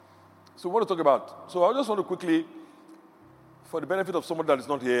So what to talk about? So I just want to quickly, for the benefit of someone that is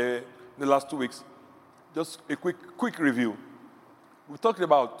not here in the last 2 weeks, just a quick review. We talked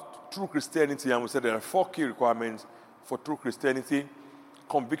about true Christianity, and we said there are 4 key requirements for true Christianity: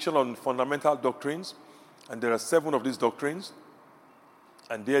 conviction on fundamental doctrines, and there are 7 of these doctrines,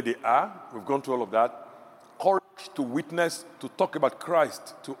 and there they are. We've gone through all of that. Courage to witness, to talk about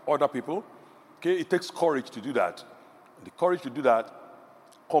Christ to other people. Okay, it takes courage to do that. The courage to do that.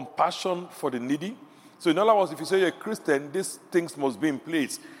 Compassion for the needy. So in other words, if you say you're a Christian, these things must be in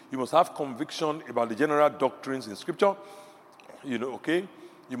place. You must have conviction about the general doctrines in Scripture. Okay?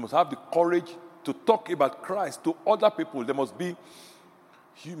 You must have the courage to talk about Christ to other people. You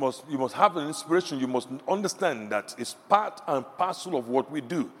must have an inspiration. You must understand that it's part and parcel of what we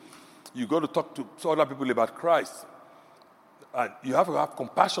do. You got to talk to other people about Christ. And you have to have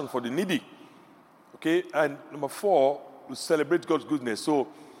compassion for the needy. Okay? And number 4, we celebrate God's goodness. So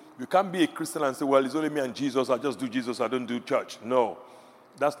you can't be a Christian and say, well, it's only me and Jesus. I just do Jesus. I don't do church. No,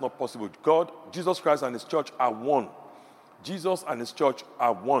 that's not possible. Jesus Christ and his church are one. Jesus and his church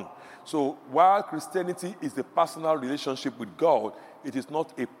are one. So while Christianity is a personal relationship with God, it is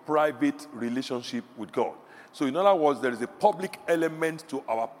not a private relationship with God. So in other words, there is a public element to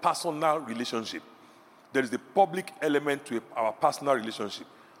our personal relationship. There is a public element to our personal relationship.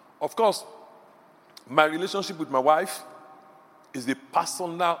 Of course, my relationship with my wife is a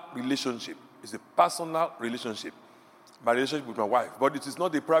personal relationship. It's a personal relationship. My relationship with my wife. But it is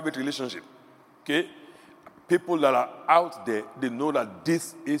not a private relationship. Okay? People that are out there, they know that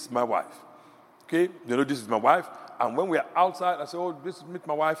this is my wife. Okay? They know this is my wife. And when we're outside, I say, oh, this meet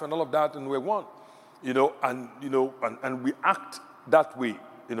my wife and all of that, and we're one. And we act that way,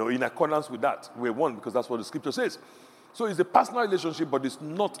 in accordance with that. We're one because that's what the Scripture says. So it's a personal relationship, but it's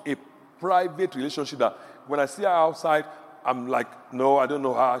not a private relationship that when I see her outside, I'm like, no, I don't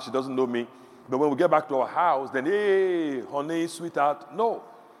know her. She doesn't know me. But when we get back to our house, then, hey, honey, sweetheart. No.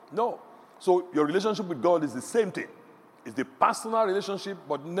 So your relationship with God is the same thing. It's the personal relationship,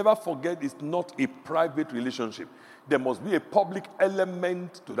 but never forget it's not a private relationship. There must be a public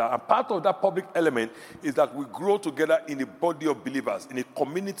element to that. And part of that public element is that we grow together in a body of believers, in a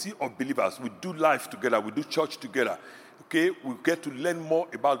community of believers. We do life together. We do church together. Okay? We get to learn more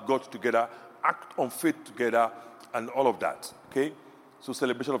about God together, act on faith together, and all of that. Okay? So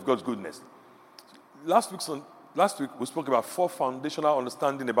celebration of God's goodness. Last week we spoke about 4 foundational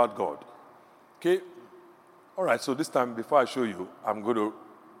understanding about God. Okay? All right, so this time, before I show you, I'm going to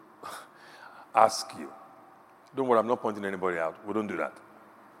ask you. Don't worry, I'm not pointing anybody out. We don't do that.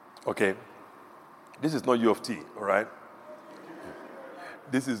 Okay? This is not U of T, all right?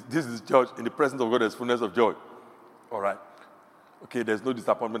 This is church. In the presence of God, there's fullness of joy. All right? Okay, there's no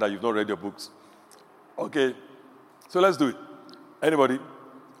disappointment that you've not read your books. Okay, so let's do it. Anybody?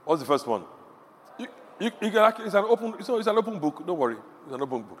 What's the first one? You can actually, it's an open book. Don't worry, it's an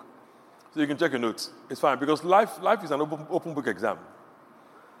open book. So you can check your notes. It's fine because life is an open book exam.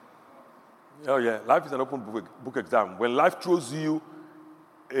 Oh yeah, life is an open book exam. When life throws you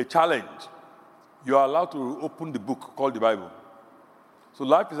a challenge, you are allowed to open the book called the Bible. So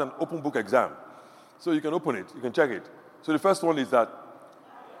life is an open book exam. So you can open it, you can check it. So the first one is that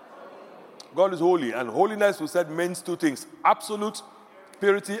God is holy, and holiness, we said, means 2 things: absolute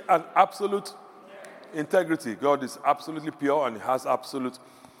purity and absolute integrity. God is absolutely pure and has absolute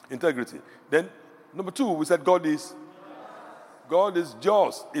integrity. Then, number 2, we said God is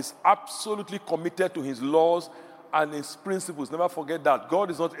just. Is absolutely committed to his laws and his principles. Never forget that.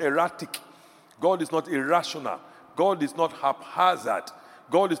 God is not erratic. God is not irrational. God is not haphazard.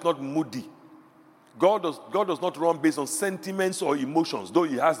 God is not moody. God does not run based on sentiments or emotions, though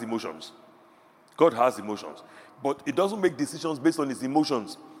he has emotions. God has emotions. But he doesn't make decisions based on his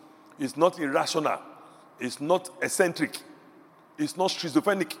emotions. It's not irrational. It's not eccentric. It's not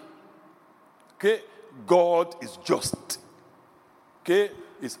schizophrenic. Okay? God is just. Okay?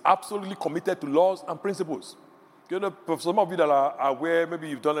 He's absolutely committed to laws and principles. For some of you that are aware, maybe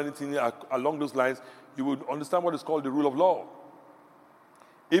you've done anything along those lines, you would understand what is called the rule of law.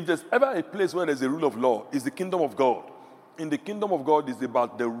 If there's ever a place where there's a rule of law, it's the kingdom of God. In the kingdom of God is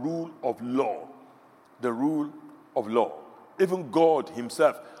about the rule of law. The rule of law. Even God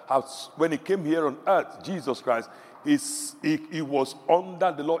himself, when he came here on earth, Jesus Christ, he was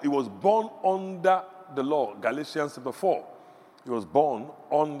under the law. He was born under the law. Galatians chapter 4. He was born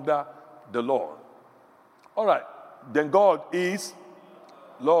under the law. All right. Then God is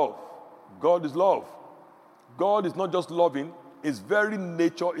love. God is love. God is not just loving. His very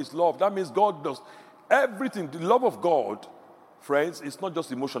nature is love. That means God does everything. The love of God, friends, is not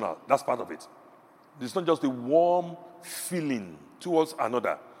just emotional. That's part of it. It's not just a warm feeling towards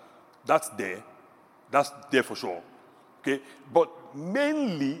another. That's there. That's there for sure. Okay? But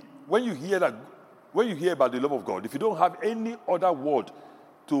mainly, when you hear about the love of God, if you don't have any other word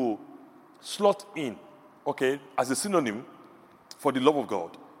to slot in, okay, as a synonym for the love of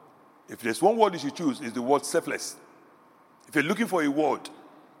God, if there's one word you should choose, it's the word selfless. If you're looking for a word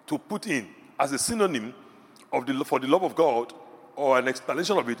to put in as a synonym for the love of God, or an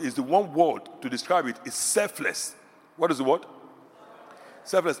explanation of it, is the one word to describe it is selfless. What is the word?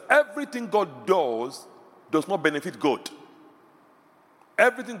 Selfless. Everything God does not benefit God.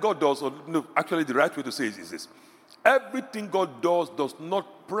 Everything God does, or no, actually the right way to say it is this. Everything God does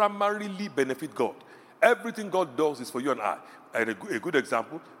not primarily benefit God. Everything God does is for you and I. And a good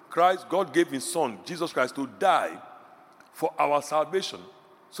example, God gave his son, Jesus Christ, to die for our salvation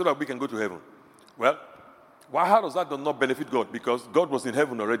so that we can go to heaven. Well, how does that not benefit God? Because God was in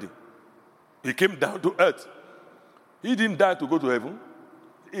heaven already. He came down to earth. He didn't die to go to heaven.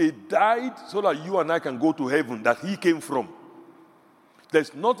 He died so that you and I can go to heaven that he came from.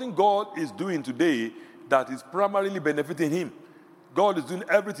 There's nothing God is doing today that is primarily benefiting him. God is doing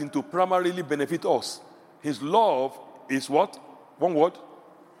everything to primarily benefit us. His love is what? One word?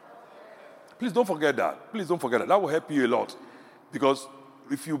 Please don't forget that. Please don't forget that. That will help you a lot. Because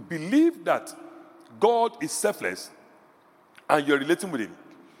if you believe that God is selfless and you're relating with him,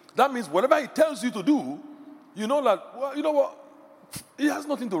 that means whatever he tells you to do, you know that, well, you know what? He has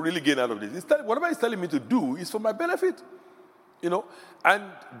nothing to really gain out of this. Whatever he's telling me to do is for my benefit. You know? And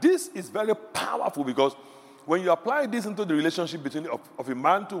this is very powerful because when you apply this into the relationship between of a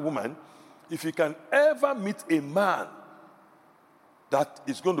man to a woman, if you can ever meet a man that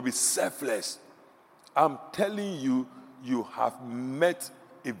is going to be selfless, I'm telling you, you have met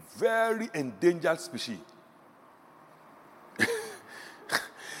a very endangered species.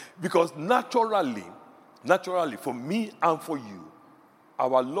 Because naturally, for me and for you,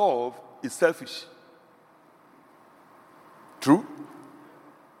 our love is selfish. True?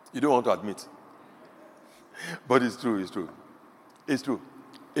 You don't want to admit. But it's true. It's true.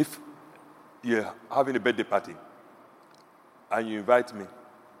 If you're having a birthday party and you invite me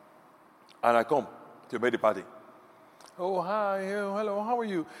and I come to your birthday party, oh, hi, hello, how are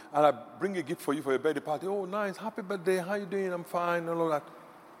you? And I bring a gift for you for your birthday party. Oh, nice, happy birthday, how you doing? I'm fine, and all that.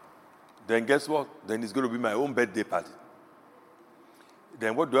 Then guess what? Then it's going to be my own birthday party.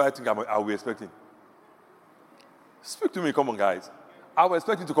 Then what do I think I'll be expecting? Speak to me, come on, guys. I will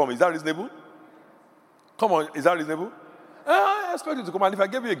expect you to come. Is that reasonable? Come on, is that reasonable? I expect you to come. And if I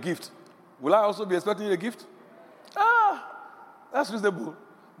give you a gift, will I also be expecting you a gift? That's reasonable.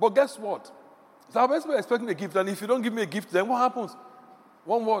 But guess what? So I'm expecting a gift, and if you don't give me a gift, then what happens?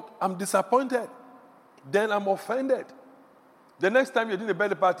 One word, I'm disappointed. Then I'm offended. The next time you're doing a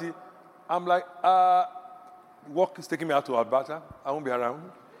birthday party, I'm like, work is taking me out to Alberta. I won't be around.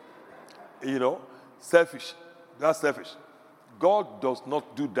 You know, selfish. That's selfish. God does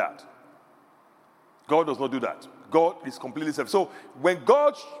not do that. God does not do that. God is completely selfish. So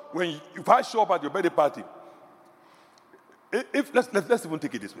if I show up at your birthday party, let's even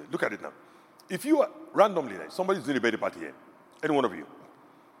take it this way. Look at it now. If you are randomly, somebody's doing a birthday party here, any one of you,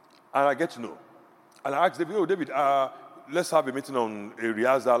 and I get to know, and I ask David, David, let's have a meeting on a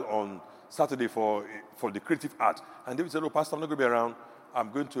rehearsal on Saturday for the creative art. And David said, Pastor, I'm not going to be around.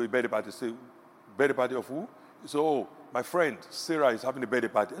 I'm going to a birthday party. Say, birthday party of who? So, my friend Sarah is having a birthday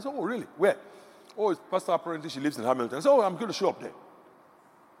party. I said, oh, really? Where? Oh, it's Pastor, apparently she lives in Hamilton. I said, oh, I'm going to show up there.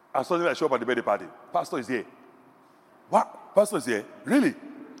 And suddenly I show up at the birthday party. Pastor is here. What? Pastor is here? Really?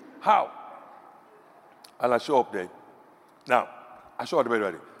 How? And I show up there. Now, I show up at the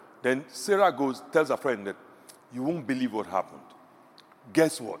birthday party. Then Sarah tells her friend that you won't believe what happened.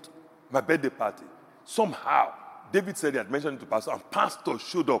 Guess what? My birthday party. Somehow, David said he had mentioned it to Pastor, and Pastor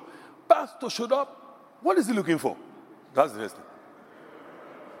showed up. Pastor showed up? What is he looking for? That's the next thing.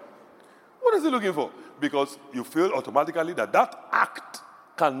 What is he looking for? Because you feel automatically that act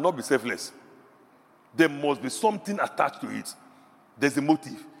cannot be selfless. There must be something attached to it. There's a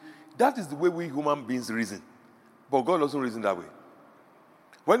motive. That is the way we human beings reason. But God doesn't reason that way.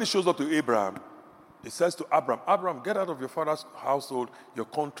 When he shows up to Abraham, he says to Abraham, get out of your father's household, your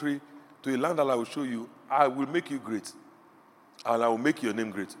country, to a land that I will show you. I will make you great. And I will make your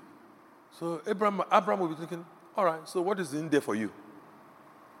name great. So Abraham will be thinking, all right, so what is in there for you?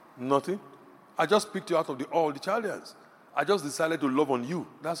 Nothing. I just picked you out of all the Chaldeans. I just decided to love on you.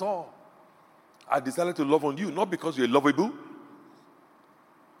 That's all. I decided to love on you, not because you're lovable.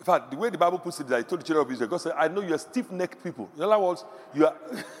 In fact, the way the Bible puts it, I told the children of Israel, God said, I know you're stiff-necked people. In other words, you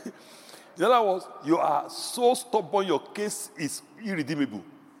are so stubborn, your case is irredeemable.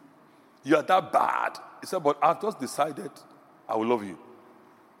 You are that bad. He said, but I've just decided I will love you.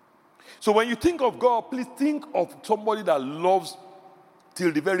 So when you think of God, please think of somebody that loves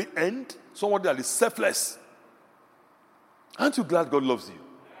till the very end, somebody that is selfless. Aren't you glad God loves you?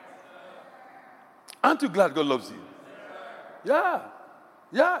 Aren't you glad God loves you? Yeah.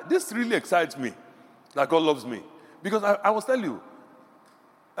 Yeah, this really excites me that God loves me. Because I will tell you,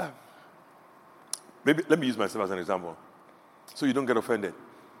 maybe let me use myself as an example so you don't get offended.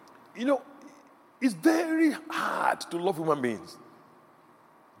 You know, it's very hard to love human beings.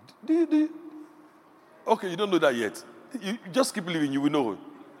 Okay, you don't know that yet. You just keep living, you will know.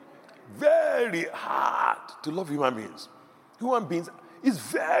 Very hard to love human beings. Human beings, it's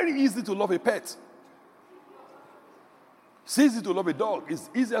very easy to love a pet. It's easy to love a dog. It's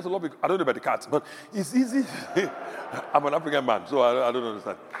easier to love I don't know about the cat, but it's easy. I'm an African man, so I don't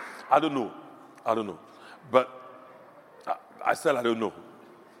understand. I don't know. But I said I don't know.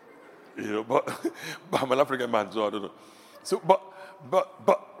 You know, but I'm an African man, so I don't know. So, but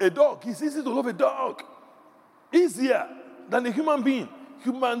a dog, it's easy to love a dog. Easier than a human being.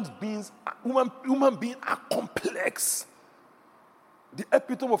 Human beings are complex. The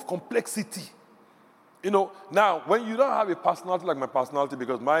epitome of complexity. You know, now, when you don't have a personality like my personality,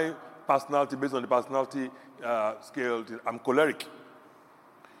 because my personality, based on the personality scale, I'm choleric.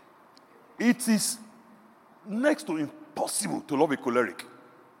 It is next to impossible to love a choleric.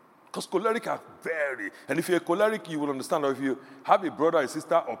 Because choleric are and if you're a choleric, you will understand, or if you have a brother, a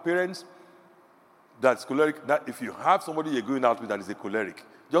sister, or parents that's choleric, that if you have somebody you're going out with that is a choleric,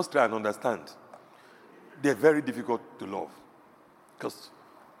 just try and understand. They're very difficult to love. Because,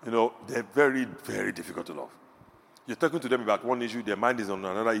 you know, they're very, very difficult to love. You're talking to them about one issue, their mind is on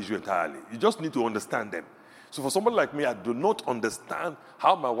another issue entirely. You just need to understand them. So for somebody like me, I do not understand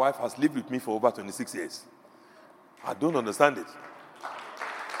how my wife has lived with me for over 26 years. I don't understand it.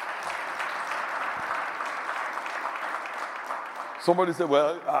 Somebody said,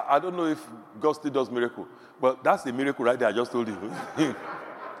 well, I don't know if God still does miracle. Well, that's a miracle right there, I just told you.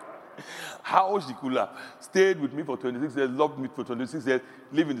 How she could have stayed with me for 26 years, loved me for 26 years,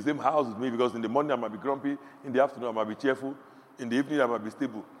 live in the same house with me, because in the morning I might be grumpy, in the afternoon I might be cheerful, in the evening I might be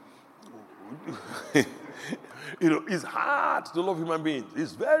stable. You know, it's hard to love human beings.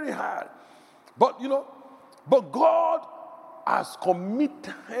 It's very hard. But, you know, but God has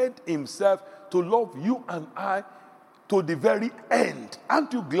committed himself to love you and I to the very end.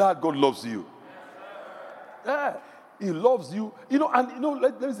 Aren't you glad God loves you? Yeah, he loves you. You know, and you know,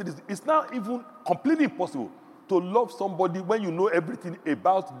 let me say this. It's not even completely impossible to love somebody when you know everything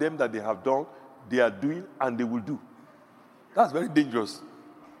about them that they have done, they are doing, and they will do. That's very dangerous.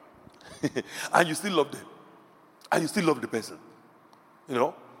 And you still love them. And you still love the person. You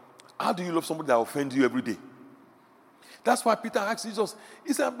know? How do you love somebody that offends you every day? That's why Peter asked Jesus.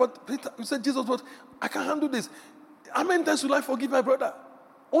 He said, Jesus, but I can handle this. How many times will I forgive my brother?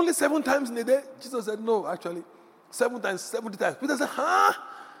 Only 7 times in a day? Jesus said, no, actually. 7 times, 70 times. Peter said, huh?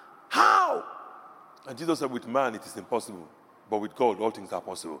 How? And Jesus said, with man it is impossible, but with God all things are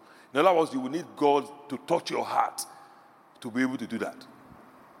possible. In other words, you will need God to touch your heart to be able to do that.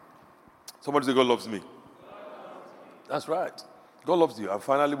 Somebody say, God loves me. That's right. God loves you. And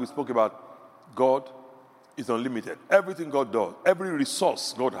finally, we spoke about God is unlimited. Everything God does, every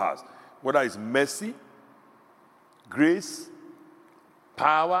resource God has, whether it's mercy, grace,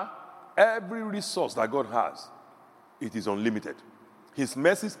 power, every resource that God has, it is unlimited. His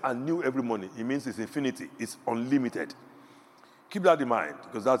mercies are new every morning. It means it's infinity. It's unlimited. Keep that in mind,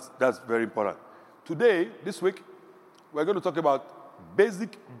 because that's very important. Today, this week, we're going to talk about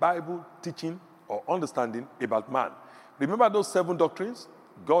basic Bible teaching or understanding about man. Remember those 7 doctrines?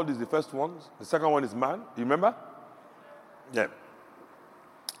 God is the first one. The second one is man. You remember? Yeah.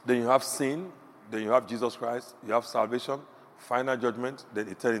 Then you have sin. Then you have Jesus Christ. You have salvation, final judgment, then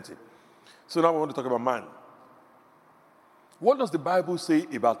eternity. So now we want to talk about man. What does the Bible say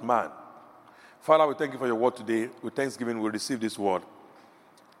about man? Father, we thank you for your word today. With thanksgiving, we receive this word.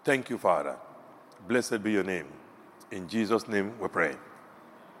 Thank you, Father. Blessed be your name. In Jesus' name we pray.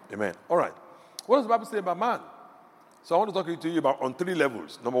 Amen. All right. What does the Bible say about man? So I want to talk to you about on 3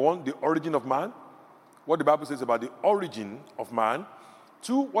 levels. Number 1, the origin of man. What the Bible says about the origin of man.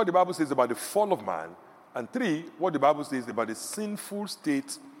 2, what the Bible says about the fall of man. And 3, what the Bible says about the sinful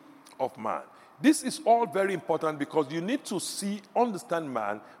state of man. This is all very important because you need to understand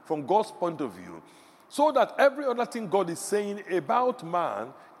man from God's point of view so that every other thing God is saying about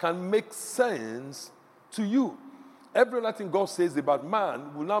man can make sense to you. Every other thing God says about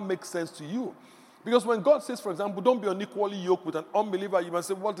man will now make sense to you. Because when God says, for example, don't be unequally yoked with an unbeliever, you must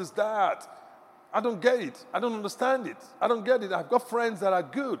say, what is that? I don't get it. I don't understand it. I don't get it. I've got friends that are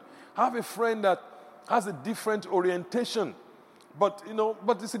good. I have a friend that has a different orientation But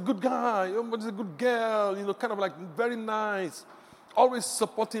it's a good guy, but it's a good girl, kind of like very nice, always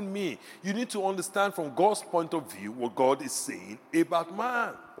supporting me. You need to understand from God's point of view what God is saying about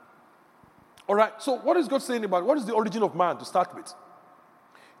man. All right, so what is God saying about, what is the origin of man to start with?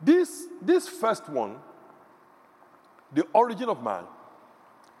 This first one, the origin of man,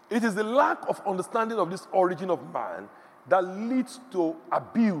 it is the lack of understanding of this origin of man that leads to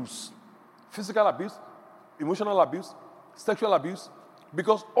abuse, physical abuse, emotional abuse, sexual abuse,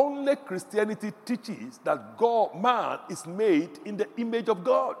 because only Christianity teaches that man is made in the image of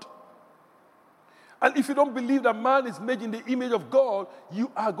God. And if you don't believe that man is made in the image of God,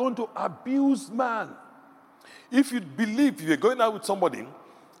 you are going to abuse man. If you believe, if you're going out with somebody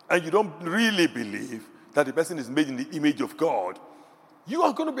and you don't really believe that the person is made in the image of God, you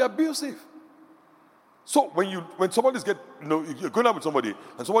are going to be abusive. So when somebody's you're going out with somebody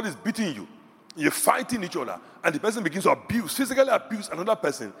and somebody's beating you, you're fighting each other, and the person begins to physically abuse another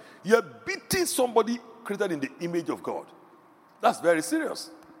person, you're beating somebody created in the image of God. That's very serious.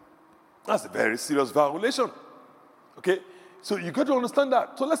 That's a very serious violation. Okay? So you got to understand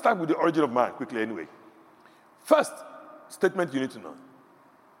that. So let's start with the origin of man quickly anyway. First statement you need to know.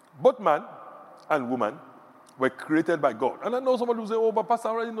 Both man and woman were created by God. And I know somebody will say, oh, but Pastor,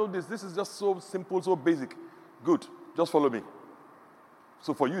 I already know this. This is just so simple, so basic. Good. Just follow me.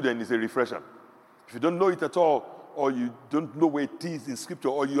 So for you then, it's a refresher. If you don't know it at all, or you don't know where it is in Scripture,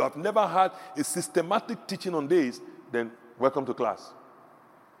 or you have never had a systematic teaching on this, then welcome to class.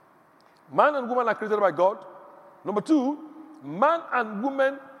 Man and woman are created by God. Number two, man and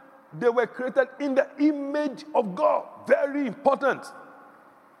woman, they were created in the image of God. Very important.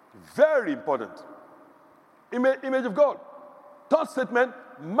 Very important. Image of God. Third statement,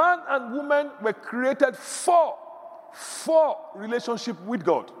 man and woman were created for relationship with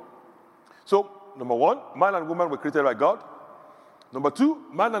God. So, number one, man and woman were created by God. Number two,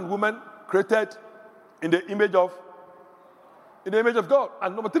 man and woman created in the image of God.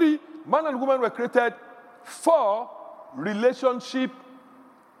 And number three, man and woman were created for relationship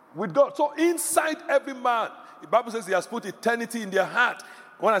with God. So inside every man, the Bible says he has put eternity in their heart.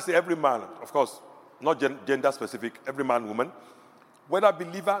 When I say every man, of course, not gender specific, every man, woman, whether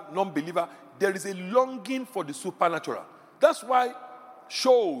believer, non-believer, there is a longing for the supernatural. That's why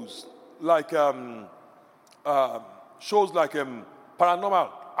shows like paranormal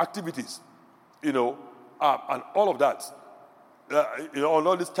activities, and all of that, on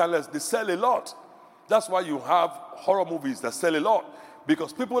all these channels, they sell a lot. That's why you have horror movies that sell a lot,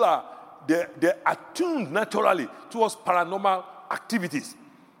 because people they're attuned naturally towards paranormal activities.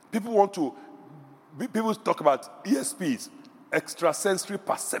 People talk about ESPs, extrasensory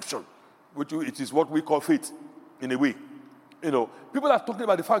perception, which it is what we call faith in a way. People are talking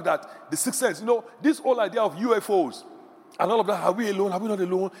about the fact that the sixth sense, this whole idea of UFOs and all of that, are we alone, are we not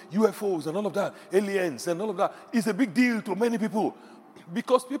alone, UFOs and all of that, aliens and all of that, is a big deal to many people.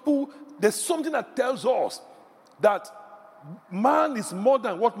 Because there's something that tells us that man is more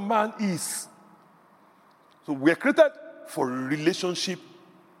than what man is. So we are created for relationship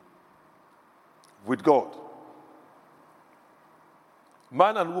with God.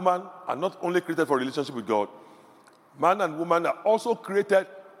 Man and woman are not only created for relationship with God, man and woman are also created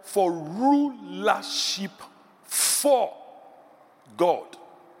for rulership for God.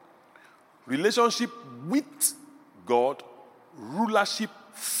 Relationship with God, rulership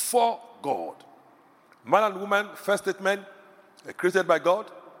for God. Man and woman, first statement, created by God.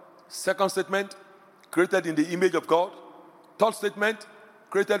 Second statement, created in the image of God. Third statement,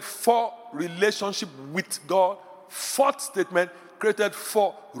 created for relationship with God. Fourth statement, created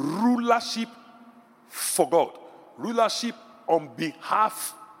for rulership for God. Rulership on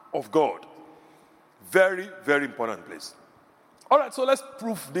behalf of God. Very, very important place. All right, so let's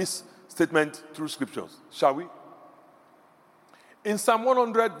prove this statement through scriptures, shall we? In Psalm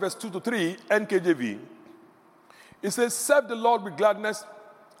 100, verse 2-3, NKJV, it says, serve the Lord with gladness,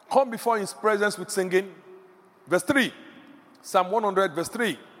 come before his presence with singing. Verse 3, Psalm 100, verse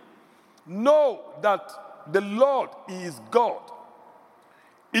 3, know that the Lord is God.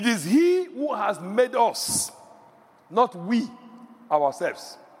 It is he who has made us, not we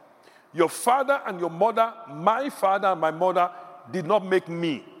ourselves. Your father and your mother, my father and my mother, did not make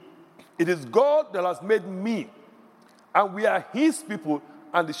me. It is God that has made me. And we are his people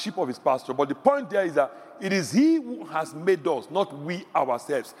and the sheep of his pasture. But the point there is that it is he who has made us, not we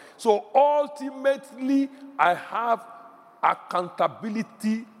ourselves. So ultimately, I have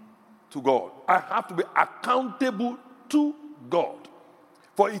accountability to God. I have to be accountable to God.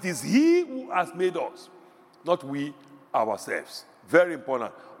 For it is he who has made us, not we ourselves. Very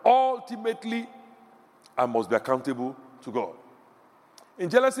important. Ultimately, I must be accountable to God. In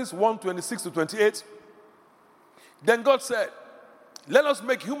Genesis 1:26 to 28, then God said, let us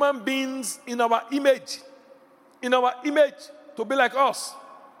make human beings in our image, to be like us.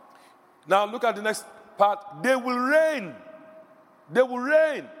 Now look at the next part. They will reign.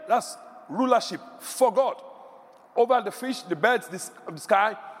 That's rulership for God over the fish, the birds of the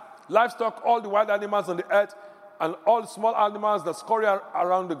sky, livestock, all the wild animals on the earth, and all the small animals that scurry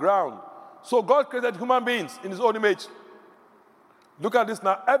around the ground. So God created human beings in his own image. Look at this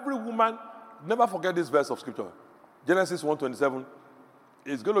now. Every woman, never forget this verse of scripture. Genesis 1:27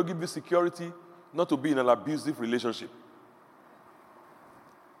 is going to give you security not to be in an abusive relationship.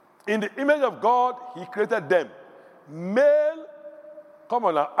 In the image of God, he created them. Male, come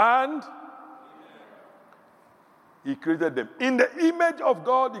on now, and he created them. In the image of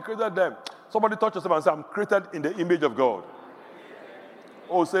God, he created them. Somebody touch yourself and say, I'm created in the image of God.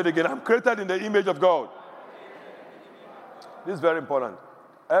 Oh, say it again. I'm created in the image of God. This is very important.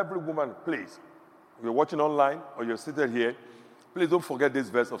 Every woman, please, if you're watching online or you're seated here, please don't forget this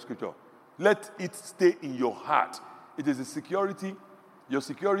verse of scripture. Let it stay in your heart. It is a security, your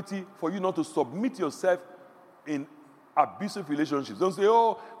security for you not to submit yourself in abusive relationships. Don't say,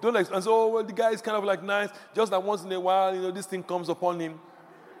 well, the guy is kind of like nice, just that once in a while, this thing comes upon him.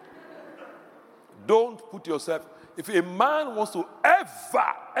 Don't put yourself, if a man wants to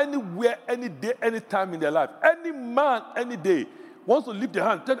ever, anywhere, any day, any time in their life, any man, any day, wants to lift their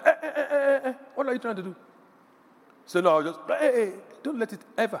hand, tell, what are you trying to do? Say, no, just, don't let it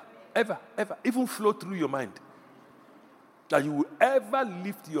ever, even flow through your mind that you will ever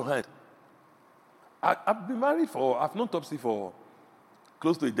lift your hand. I've been married I've known Topsy for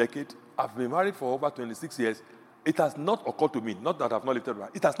close to a decade. I've been married for over 26 years. It has not occurred to me, not that I've not lifted my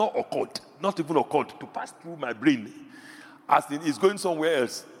hand. It has not occurred, not even occurred to pass through my brain. As in, it's going somewhere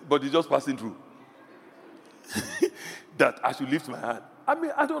else, but it's just passing through. That I should lift my hand. I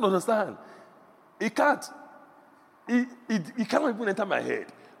mean, I don't understand. It can't. It cannot even enter my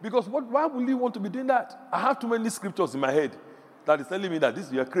head. Because why would you want to be doing that? I have too many scriptures in my head that is telling me that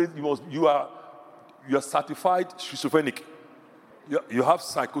this, you are crazy, you are certified schizophrenic. You have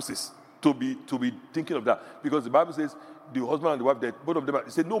psychosis to be thinking of that. Because the Bible says the husband and the wife, that both of them,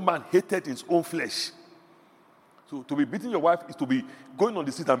 it said no man hated his own flesh. So to be beating your wife is to be going on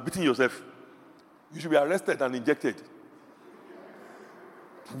the street and beating yourself. You should be arrested and injected.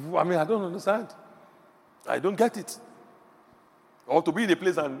 I mean, I don't understand. I don't get it. Or to be in a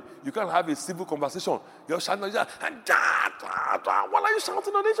place and you can't have a civil conversation. You're shouting at each other. What are you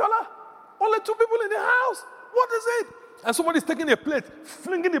shouting at each other? Only two people in the house. What is it? And somebody's taking a plate,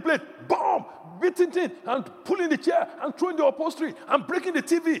 flinging the plate, boom, beating it, and pulling the chair, and throwing the upholstery, and breaking the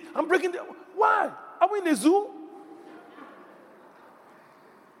TV, and breaking the... Why? Are we in a zoo?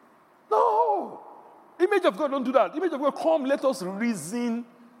 No. Image of God, don't do that. Image of God, come, let us reason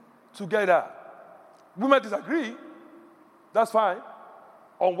together. We might disagree. That's fine.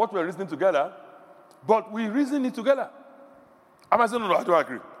 On what we're reasoning together. But we reason it together. I might say, no, I don't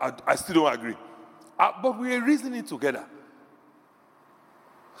agree. I still don't agree. But we are reasoning together.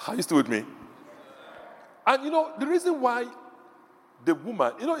 Are you still with me? And the reason why the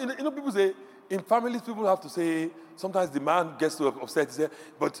woman, people say, in families, people have to say, sometimes the man gets so upset, he says,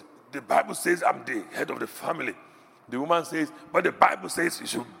 but the Bible says I'm the head of the family. The woman says, but the Bible says you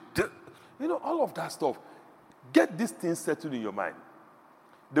should. All of that stuff. Get these things settled in your mind.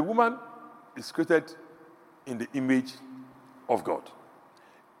 The woman is created in the image of God.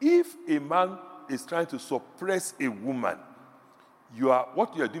 If a man is trying to suppress a woman,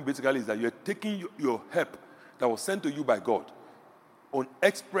 what you are doing basically is that you are taking your help that was sent to you by God on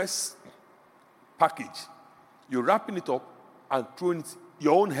express package. You're wrapping it up and throwing it,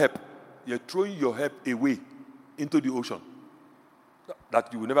 your own help. You're throwing your help away into the ocean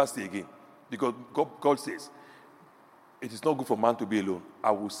that you will never see again. Because God says, it is not good for man to be alone.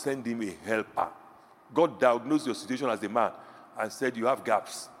 I will send him a helper. God diagnosed your situation as a man and said you have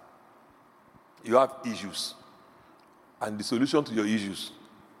gaps. You have issues. And the solution to your issues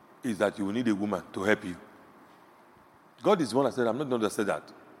is that you will need a woman to help you. God is the one that said, I'm not the one that said that.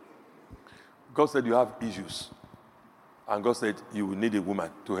 God said you have issues. And God said you will need a woman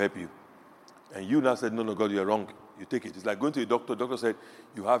to help you. And you now said, no, God, you're wrong. You take it. It's like going to a doctor. The doctor said,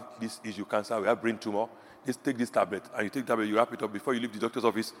 you have this issue, cancer, we have brain tumor. Just take this tablet. And you take the tablet, you wrap it up. Before you leave the doctor's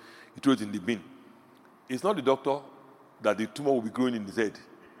office, you throw it in the bin. It's not the doctor that the tumor will be growing in his head.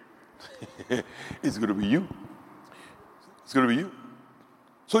 It's going to be you. It's going to be you.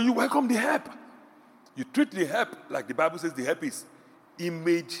 So you welcome the help. You treat the help like the Bible says the help is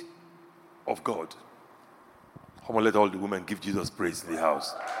image of God. Come on, let all the women give Jesus praise in the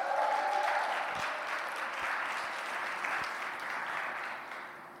house.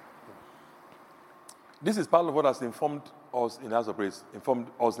 This is part of what has informed us in House of Praise, informed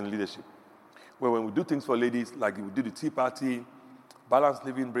us in leadership. Where when we do things for ladies, like we do the tea party, balanced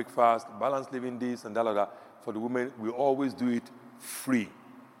living breakfast, balanced living this and that. For the women, we always do it free.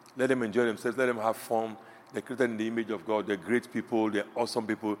 Let them enjoy themselves. Let them have fun. They're created in the image of God. They're great people. They're awesome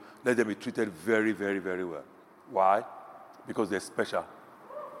people. Let them be treated very, very, very well. Why? Because they're special.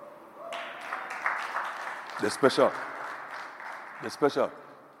 They're special. They're special.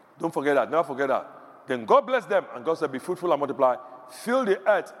 Don't forget that. Never forget that. Then God bless them. And God said, be fruitful and multiply. Fill the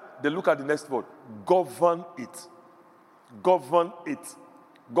earth. They look at the next word. Govern it. Govern it.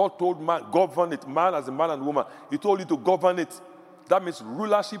 God told man, govern it. Man as a man and woman. He told you to govern it. That means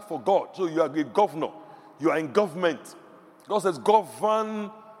rulership for God. So you are a governor. You are in government. God says,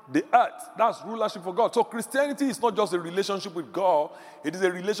 govern the earth. That's rulership for God. So Christianity is not just a relationship with God. It is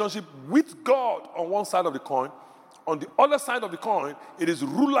a relationship with God on one side of the coin. On the other side of the coin, it is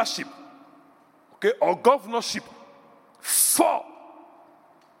rulership. Okay? Or governorship for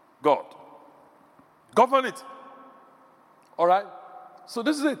God. Govern it. All right? So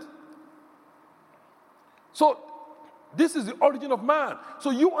this is it. So this is the origin of man. So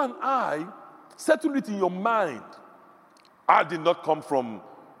you and I settle it in your mind. I did not come from,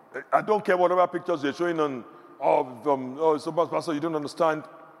 I don't care whatever pictures they're showing on, so Pastor, you don't understand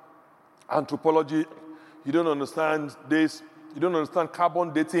anthropology. You don't understand this. You don't understand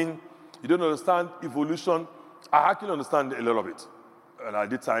carbon dating. You don't understand evolution. I actually understand a lot of it. And I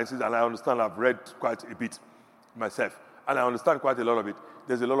did sciences, and I understand, I've read quite a bit myself. And I understand quite a lot of it.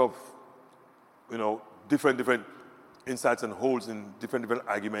 There's a lot of, different insights and holes in different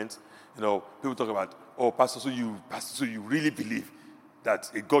arguments. People talk about, Pastor, so you really believe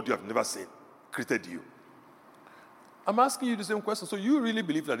that a God you have never seen created you? I'm asking you the same question. So you really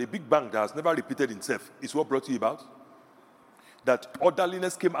believe that a Big Bang that has never repeated itself is what brought you about? That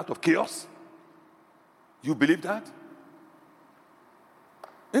orderliness came out of chaos? You believe that?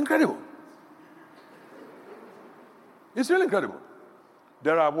 Incredible. It's really incredible.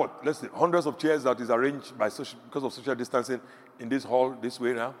 There are let's say hundreds of chairs that is arranged because of social distancing in this hall this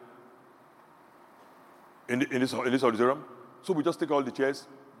way now. In this auditorium. So we just take all the chairs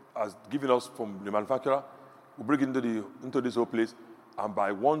as given us from the manufacturer. We bring it into this whole place, and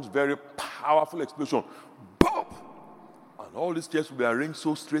by one very powerful explosion, boom! And all these chairs will be arranged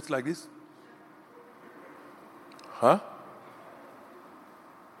so straight like this. Huh?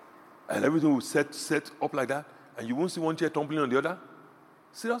 And everything will set up like that, and you won't see one chair tumbling on the other.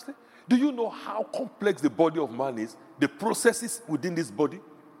 Seriously? Do you know how complex the body of man is? The processes within this body?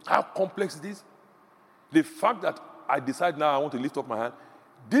 How complex it is? The fact that I decide now I want to lift up my hand,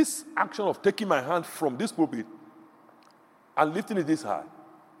 this action of taking my hand from this pulpit and lifting it this high,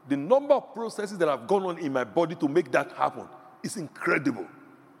 the number of processes that have gone on in my body to make that happen is incredible.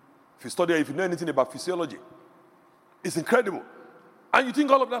 If you know anything about physiology, it's incredible. And you think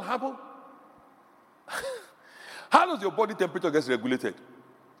all of that happened? How does your body temperature get regulated?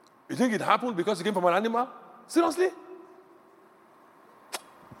 You think it happened because it came from an animal? Seriously?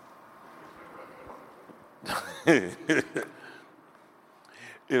 A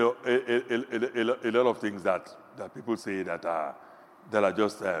lot of things that people say that are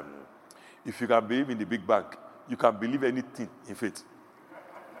just, if you can believe in the Big Bang, you can believe anything in faith.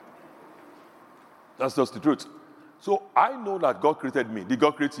 That's just the truth. So I know that God created me. Did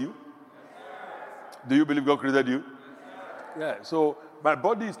God create you? Do you believe God created you? Yeah. So my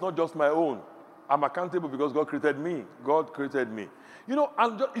body is not just my own. I'm accountable because God created me. God created me.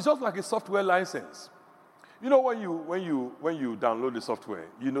 And it's just like a software license. When you download the software,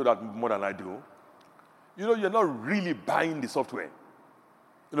 you know that more than I do. You're not really buying the software.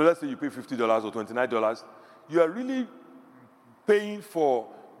 Let's say you pay $50 or $29. You are really paying for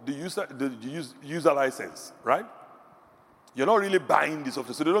the user license, right? You're not really buying the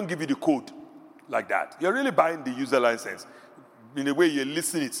software, so they don't give you the code like that. You're really buying the user license. In a way, you're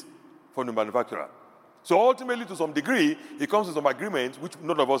listening it from the manufacturer. So ultimately, to some degree, it comes to some agreement, which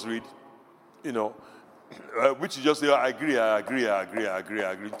none of us read, which you just say, I agree.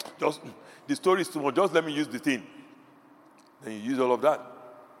 Just, the story is too much. Just let me use the thing. Then you use all of that.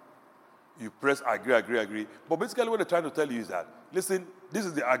 You press agree. But basically what they're trying to tell you is that, listen, this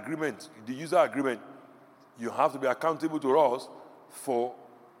is the agreement, the user agreement. You have to be accountable to us for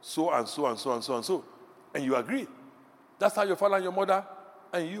so and so and so and so and so. And you agree. That's how your father and your mother,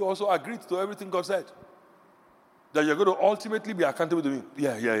 and you also agreed to everything God said. That you're going to ultimately be accountable to me.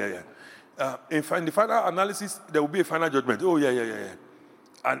 Yeah. In the final analysis, there will be a final judgment. Oh, yeah.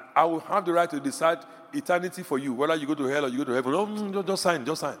 And I will have the right to decide eternity for you, whether you go to hell or you go to heaven. No, just sign.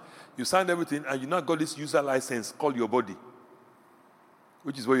 You signed everything, and you now got this user license called your body,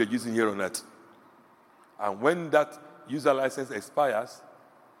 which is what you're using here on earth. And when that user license expires,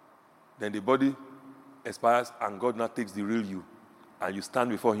 then the body expires and God now takes the real you and you stand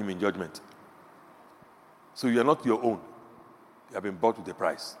before him in judgment. So you are not your own. You have been bought with a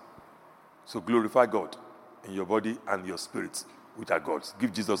price. So glorify God in your body and your spirit, which are God's.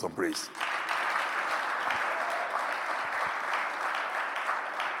 Give Jesus some praise.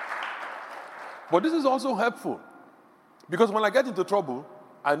 But this is also helpful because when I get into trouble,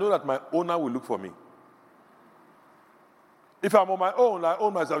 I know that my owner will look for me. If I'm on my own, I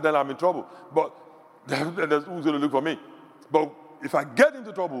own myself, then I'm in trouble. But there's who's going to look for me. But if I get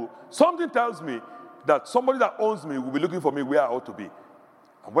into trouble, something tells me that somebody that owns me will be looking for me where I ought to be.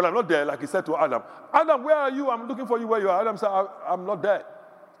 And when I'm not there, like he said to Adam, Adam, where are you? I'm looking for you where you are. Adam said, I'm not there.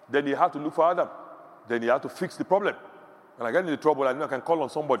 Then he had to look for Adam. Then he had to fix the problem. When I get into trouble, I know I can call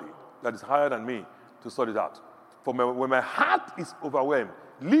on somebody that is higher than me to sort it out. When my heart is overwhelmed,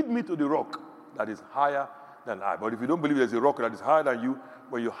 lead me to the rock that is higher than I. But if you don't believe there's a rock that is higher than you,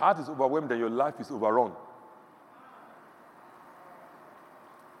 when your heart is overwhelmed, then your life is overrun.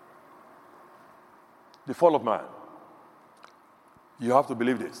 The fall of man. You have to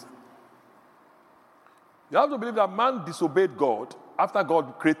believe this. You have to believe that man disobeyed God after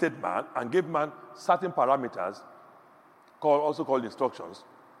God created man and gave man certain parameters, also called instructions.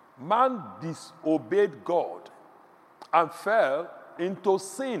 Man disobeyed God and fell into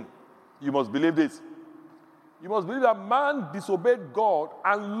sin. You must believe this. You must believe that man disobeyed God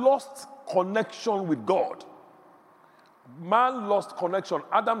and lost connection with God. Man lost connection.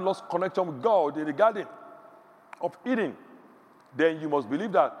 Adam lost connection with God in the Garden of Eden. Then you must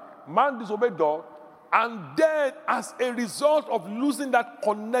believe that man disobeyed God, and then as a result of losing that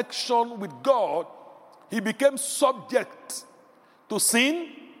connection with God, he became subject to sin,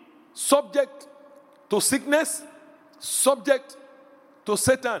 subject to sickness, subject to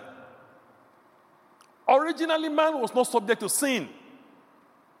Satan. Originally, man was not subject to sin.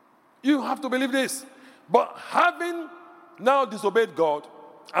 You have to believe this. But having now disobeyed God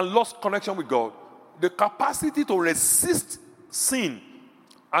and lost connection with God, the capacity to resist sin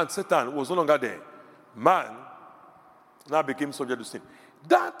and Satan was no longer there. Man now became subject to sin.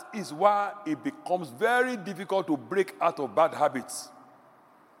 That is why it becomes very difficult to break out of bad habits.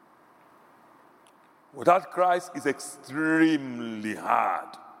 Without Christ, it's extremely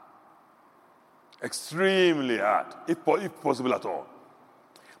hard. Extremely hard, if possible at all.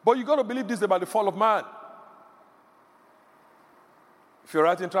 But you got to believe this about the fall of man. If you're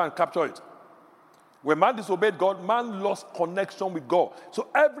writing, try and capture it. When man disobeyed God, man lost connection with God. So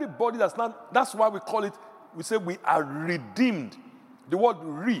everybody that's why we call it, we say we are redeemed. The word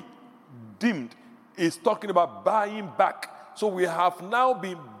redeemed is talking about buying back. So we have now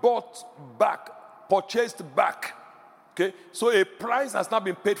been bought back, purchased back. Okay? So a price has now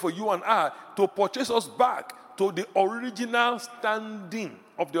been paid for you and I to purchase us back to the original standing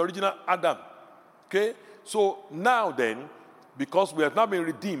of the original Adam. Okay? So now then, because we have now been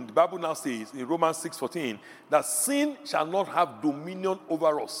redeemed, the Bible now says in Romans 6:14 that sin shall not have dominion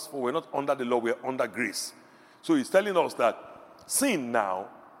over us, for we're not under the law, we're under grace. So he's telling us that sin now,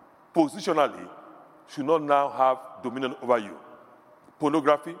 positionally, should not now have dominion over you.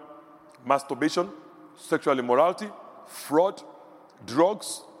 Pornography, masturbation, sexual immorality, fraud,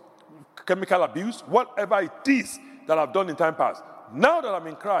 drugs, chemical abuse, whatever it is that I've done in time past. Now that I'm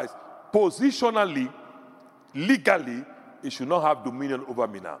in Christ, positionally, legally, it should not have dominion over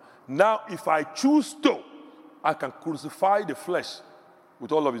me now. Now, if I choose to, I can crucify the flesh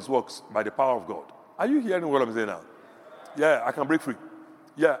with all of its works by the power of God. Are you hearing what I'm saying now? Yeah, I can break free.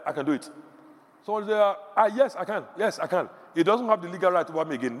 Yeah, I can do it. Someone say, yes, I can. Yes, I can. It doesn't have the legal right over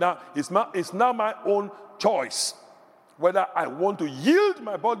me again. Now, it's now my own choice whether I want to yield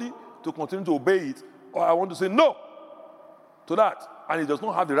my body to continue to obey it or I want to say no to that. And it does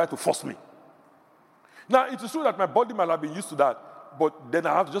not have the right to force me. Now, it is true that my body might have been used to that, but then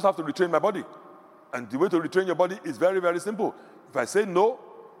I just have to retrain my body. And the way to retrain your body is very, very simple. If I say no,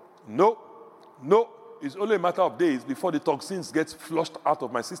 it's only a matter of days before the toxins get flushed out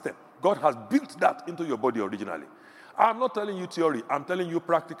of my system. God has built that into your body originally. I'm not telling you theory. I'm telling you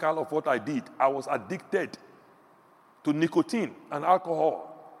practical of what I did. I was addicted to nicotine and alcohol.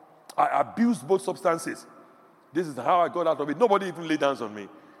 I abused both substances. This is how I got out of it. Nobody even laid hands on me.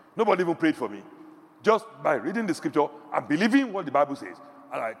 Nobody even prayed for me. Just by reading the scripture and believing what the Bible says.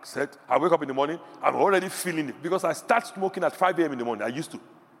 And I said, I wake up in the morning, I'm already feeling it. Because I start smoking at 5 a.m. in the morning. I used to.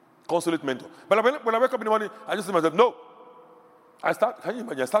 Consolate mentor. But when I wake up in the morning, I just say to myself, no. Can you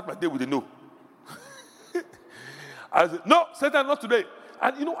imagine? I start my day with a no. I said, no, Satan, not today.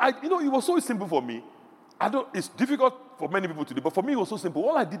 And it was so simple for me. It's difficult for many people to do, but for me it was so simple.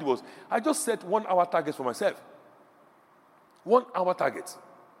 All I did was, I just set 1 hour targets for myself. 1 hour targets.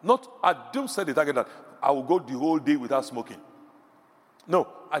 Not, I don't set the target that I will go the whole day without smoking. No,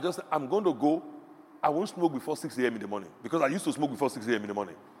 I'm going to go, I won't smoke before 6 a.m. in the morning. Because I used to smoke before 6 a.m. in the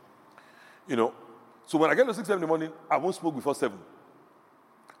morning. You know, so when I get to 6 a.m. in the morning, I won't smoke before 7.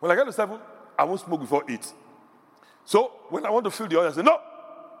 When I get to 7, I won't smoke before 8. So when I want to feel the oil, I say, no.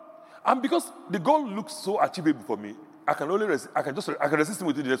 And because the goal looks so achievable for me, I can resist him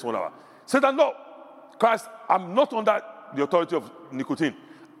within the next 1 hour. Satan, no. Christ, I'm not under the authority of nicotine.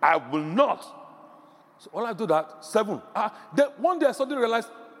 I will not. So all I do that, 7. Then one day I suddenly realized,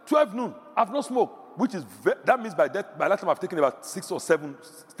 12 noon, I've not smoked, which is, that means by that time I've taken about 6 or 7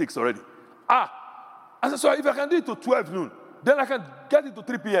 sticks already. I said, so if I can do it to 12 noon, then I can get it to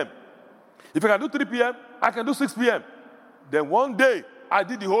 3 p.m. If I can do 3 p.m., I can do 6 p.m. Then one day, I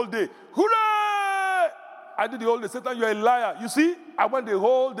did the whole day. Hooray! I did the whole day. Satan, you're a liar. You see, I went the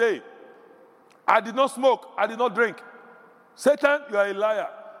whole day. I did not smoke. I did not drink. Satan, you are a liar.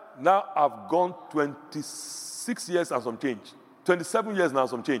 Now I've gone 26 years and some change. 27 years now,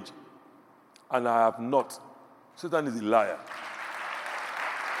 some change. And I have not. Satan is a liar.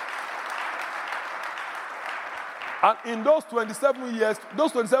 And in those 27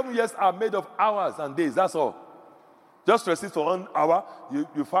 years are made of hours and days. That's all. Just resist for 1 hour,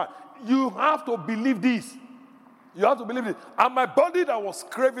 you find. You have to believe this. You have to believe it. And my body that was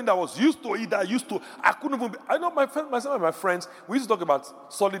craving, that was used to it, I couldn't even, I know myself and my friends, we used to talk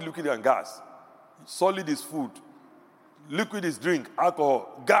about solid, liquid, and gas. Solid is food. Liquid is drink,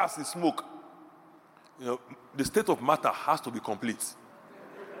 alcohol. Gas is smoke. You know, the state of matter has to be complete.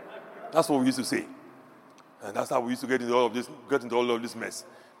 That's what we used to say. And that's how we used to get into all of this mess.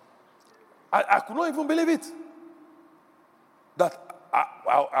 I could not even believe it. That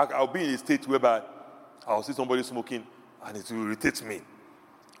I'll be in a state whereby I'll see somebody smoking and it will irritate me.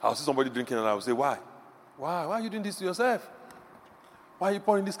 I'll see somebody drinking and I'll say, why? Why are you doing this to yourself? Why are you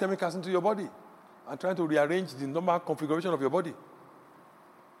pouring these chemicals into your body and trying to rearrange the normal configuration of your body?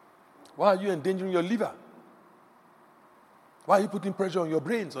 Why are you endangering your liver? Why are you putting pressure on your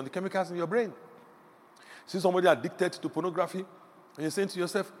brains, on the chemicals in your brain? See somebody addicted to pornography and you're saying to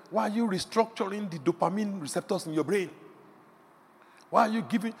yourself, why are you restructuring the dopamine receptors in your brain? Why are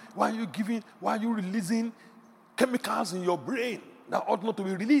you releasing chemicals in your brain that ought not to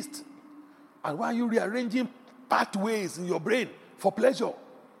be released? And why are you rearranging pathways in your brain for pleasure?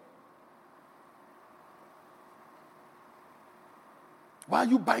 Why are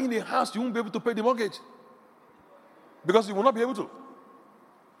you buying a house you won't be able to pay the mortgage? Because you will not be able to.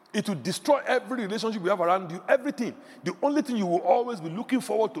 It will destroy every relationship you have around you, everything. The only thing you will always be looking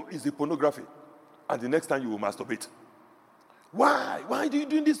forward to is the pornography. And the next time you will masturbate. Why? Why are you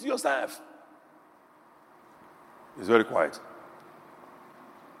doing this to yourself? It's very quiet.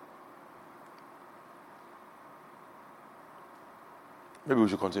 Maybe we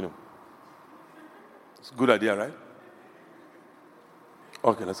should continue. It's a good idea, right?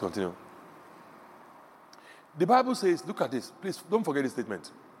 Okay, let's continue. The Bible says, look at this. Please, don't forget this statement.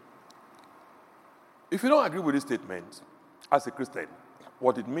 If you don't agree with this statement, as a Christian,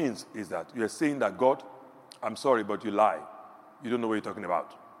 what it means is that you are saying that God, I'm sorry, but you lie. You don't know what you're talking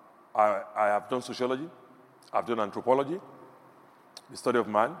about. I have done sociology. I've done anthropology, the study of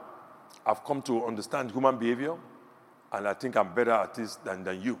man. I've come to understand human behavior, and I think I'm better at this than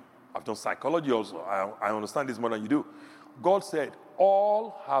you. I've done psychology also. I understand this more than you do. God said,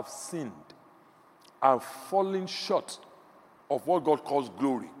 all have sinned and fallen short of what God calls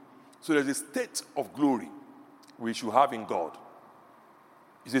glory. So there's a state of glory we should have in God.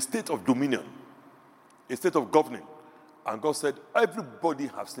 It's a state of dominion, a state of governing. And God said, everybody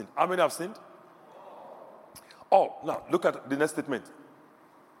have sinned. How many have sinned? All. Now, look at the next statement.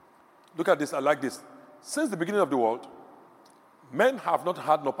 Look at this. I like this. Since the beginning of the world, men have not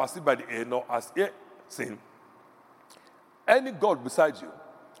had nor perceived by the ear, nor has ear seen any God besides you,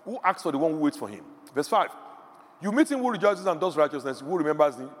 who asks for the one who waits for him. Verse 5. You meet him who rejoices and does righteousness, who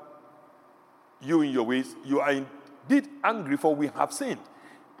remembers you in your ways. You are indeed angry, for we have sinned.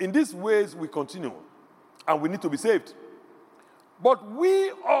 In these ways we continue, and we need to be saved. But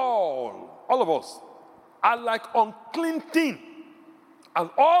we all of us, are like unclean thing, and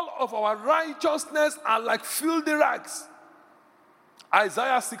all of our righteousness are like filthy rags.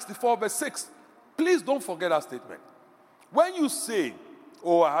 Isaiah 64 verse 6. Please don't forget that statement. When you say,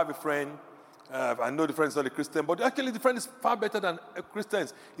 oh, I have a friend, I know the friend is not a Christian, but actually the friend is far better than a Christian.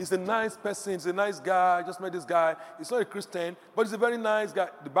 He's a nice person, he's a nice guy, I just met this guy. He's not a Christian, but he's a very nice guy.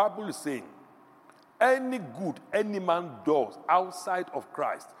 The Bible is saying, any good any man does outside of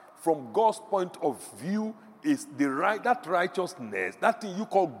Christ, from God's point of view, is that righteousness, that thing you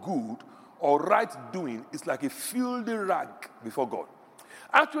call good or right doing, is like a filthy rag before God.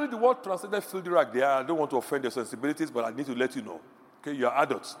 Actually, the word translated filthy rag there, I don't want to offend your sensibilities, but I need to let you know. Okay, you're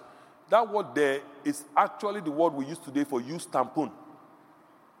adults. That word there is actually the word we use today for use tampon.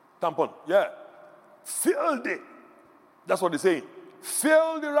 Tampon, yeah. Filthy. That's what they're saying.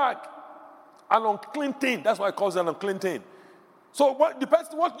 Filthy rag. An unclean thing. That's why it calls it an unclean thing. So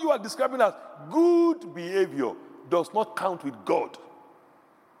what you are describing as good behavior does not count with God.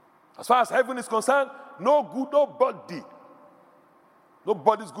 As far as heaven is concerned, nobody's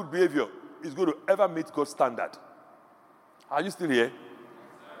good behavior is going to ever meet God's standard. Are you still here?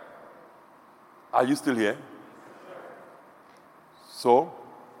 Are you still here? So,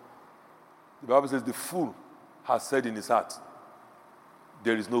 the Bible says the fool has said in his heart,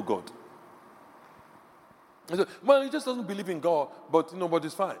 there is no God. He said, well, he just doesn't believe in God, but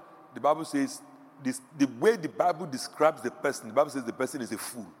it's fine. The Bible says, the way the Bible describes the person, the Bible says the person is a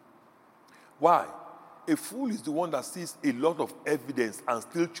fool. Why? A fool is the one that sees a lot of evidence and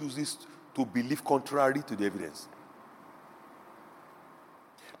still chooses to believe contrary to the evidence.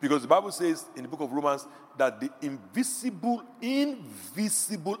 Because the Bible says in the book of Romans that the invisible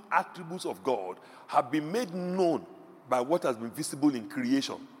attributes of God have been made known by what has been visible in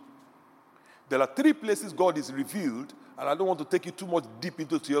creation. There are 3 places God is revealed, and I don't want to take you too much deep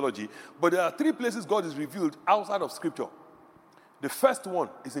into theology, but there are 3 places God is revealed outside of Scripture. The first one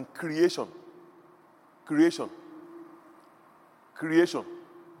is in creation. Creation.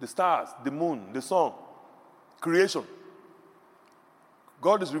 The stars, the moon, the sun. Creation.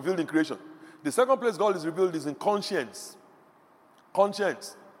 God is revealed in creation. The second place God is revealed is in conscience.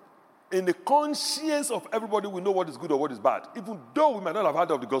 Conscience. In the conscience of everybody, we know what is good or what is bad, even though we might not have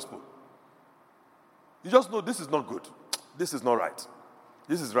heard of the gospel. You just know this is not good. This is not right.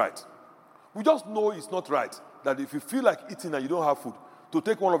 This is right. We just know it's not right that if you feel like eating and you don't have food, to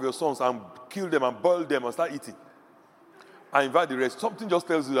take one of your sons and kill them and boil them and start eating and invite the rest. Something just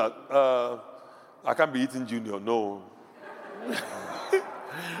tells you that I can't be eating Junior. No.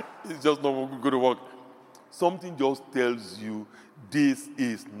 It's just not going to work. Something just tells you this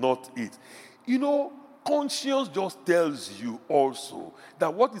is not it. Conscience just tells you also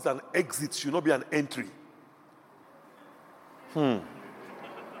that what is an exit should not be an entry.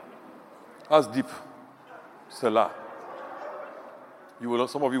 That's deep. Selah.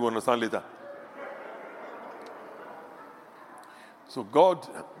 Some of you will understand later. So God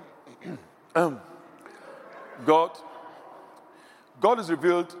is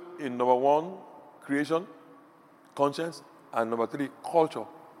revealed in number 1, creation, conscience, and number 3, culture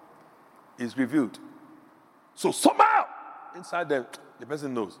is revealed. So somehow, inside them, the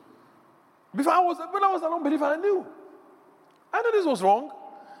person knows. When I was an unbeliever, I knew this was wrong.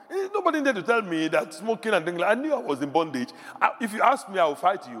 Nobody needed to tell me that smoking and drinking. I knew I was in bondage. If you ask me, I will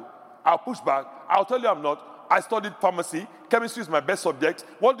fight you. I'll push back. I'll tell you I'm not. I studied pharmacy. Chemistry is my best subject.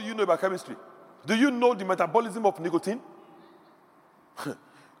 What do you know about chemistry? Do you know the metabolism of nicotine?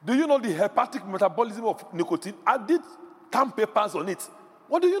 Do you know the hepatic metabolism of nicotine? I did term papers on it.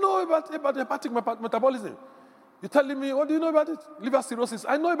 What do you know about hepatic metabolism? You're telling me, what do you know about it? Liver cirrhosis.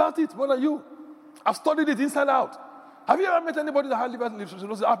 I know about it more than you. I've studied it inside out. Have you ever met anybody that had liver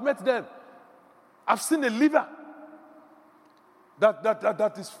cirrhosis? I've met them. I've seen a liver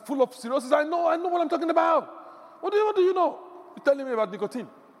that is full of cirrhosis. I know what I'm talking about. What do you know? You're telling me about nicotine.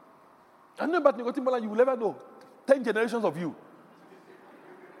 I know about nicotine more than you will ever know. 10 generations of you.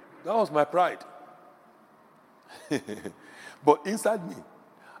 That was my pride. But inside me,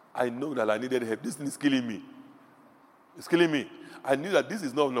 I know that I needed help. This thing is killing me. It's killing me. I knew that this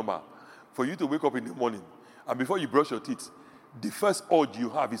is not normal. For you to wake up in the morning, and before you brush your teeth, the first urge you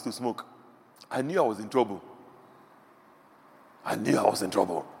have is to smoke. I knew I was in trouble.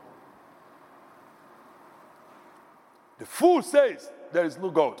 The fool says there is no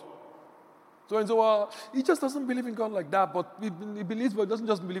God. So he just doesn't believe in God like that, but he believes, but doesn't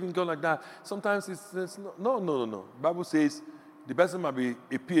just believe in God like that. Sometimes it's no. The Bible says the person might be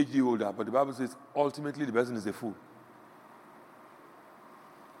a PhD holder, but the Bible says ultimately the person is a fool.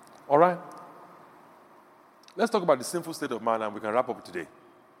 All right? Let's talk about the sinful state of man and we can wrap up today.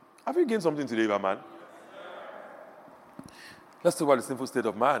 Have you gained something today, man? Let's talk about the sinful state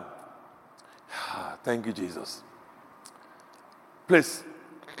of man. Thank you, Jesus. Please,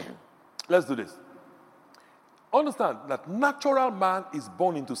 let's do this. Understand that natural man is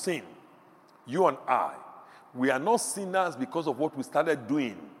born into sin. You and I, we are not sinners because of what we started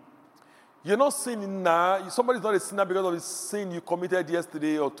doing. You're not sinning now. Somebody's not a sinner because of the sin you committed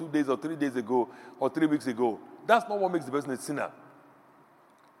yesterday or 2 days or 3 days ago or 3 weeks ago. That's not what makes the person a sinner.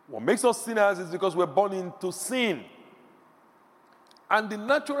 What makes us sinners is because we're born into sin. And the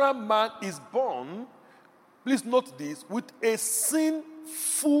natural man is born, please note this, with a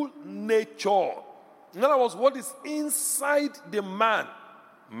sinful nature. In other words, what is inside the man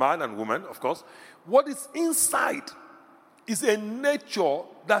and woman, of course, what is inside is a nature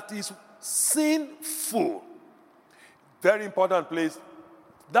that is sinful. Very important place.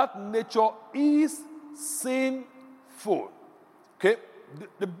 That nature is sinful. Okay?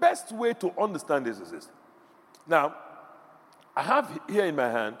 The best way to understand this is this. Now, I have here in my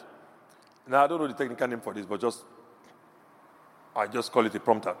hand, now I don't know the technical name for this, but I just call it a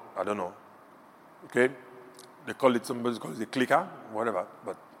prompter. I don't know. Okay? Somebody calls it a clicker, whatever,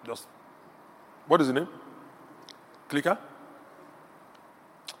 but just, what is the name? Clicker?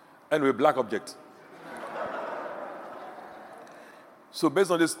 Anyway, black object. So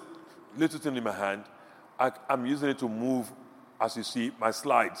based on this little thing in my hand, I'm using it to move, as you see, my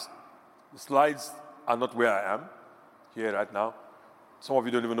slides. The slides are not where I am, here right now. Some of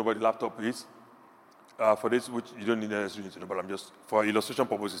you don't even know where the laptop is. For this, which you don't need necessarily to know, but I'm just, for illustration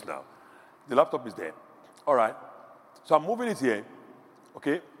purposes now. The laptop is there. All right. So I'm moving it here,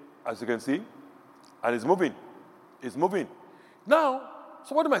 okay, as you can see, and it's moving. It's moving. Now,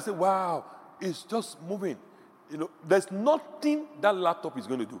 somebody might say, wow, it's just moving. You know, there's nothing that laptop is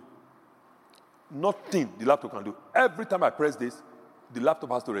going to do. Nothing the laptop can do. Every time I press this, the laptop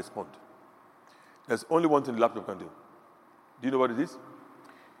has to respond. There's only one thing the laptop can do. Do you know what it is?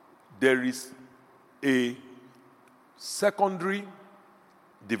 There is a secondary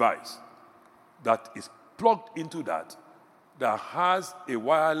device that is plugged into that has a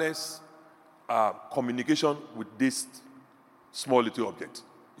wireless communication with this small little object.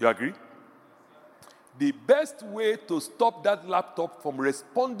 You agree? The best way to stop that laptop from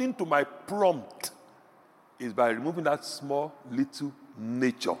responding to my prompt is by removing that small little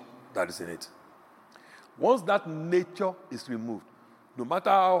nature that is in it. Once that nature is removed, no matter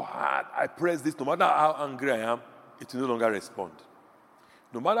how hard I press this, no matter how angry I am, it will no longer respond.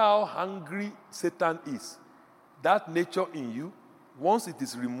 No matter how hungry Satan is, that nature in you, once it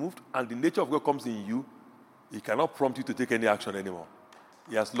is removed and the nature of God comes in you, he cannot prompt you to take any action anymore.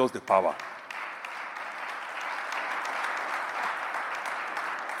 He has lost the power.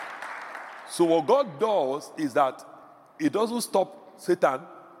 So what God does is that it doesn't stop Satan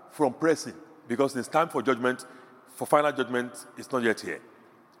from pressing, because it's time for judgment, for final judgment, it's not yet here.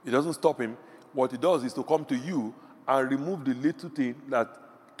 It doesn't stop him. What it does is to come to you and remove the little thing that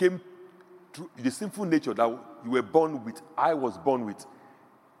came through the sinful nature that you were born with, I was born with.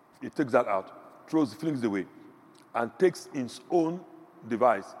 It takes that out, flings it away, and takes its own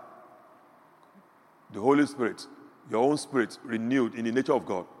device, the Holy Spirit, your own spirit, renewed in the nature of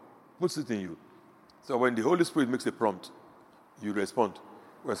God, puts it in you. So when the Holy Spirit makes a prompt, you respond.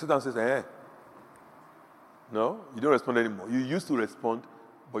 When Satan says, no, you don't respond anymore. You used to respond,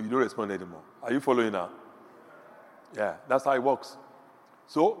 but you don't respond anymore. Are you following now? Yeah, that's how it works.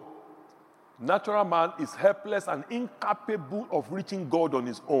 So, natural man is helpless and incapable of reaching God on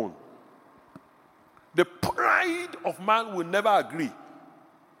his own. The pride of man will never agree.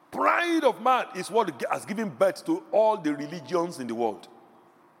 Pride of man is what has given birth to all the religions in the world.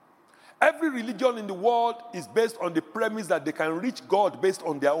 Every religion in the world is based on the premise that they can reach God based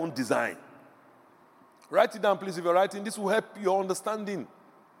on their own design. Write it down, please, if you're writing. This will help your understanding.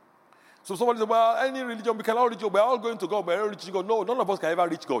 So somebody says, well, any religion, we can all reach God. We're all going to God, but we're all reaching God. No, none of us can ever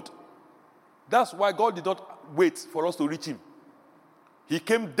reach God. That's why God did not wait for us to reach him. He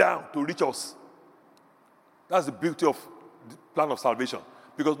came down to reach us. That's the beauty of the plan of salvation.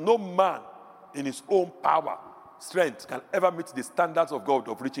 Because no man in his own power, strength, can ever meet the standards of God,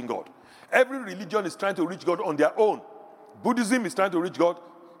 of reaching God. Every religion is trying to reach God on their own. Buddhism is trying to reach God.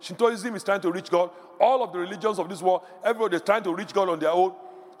 Shintoism is trying to reach God. All of the religions of this world, everybody is trying to reach God on their own.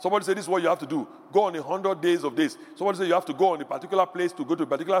 Somebody said, this is what you have to do. Go on 100 days of this. Somebody said you have to go on a particular place, to go to a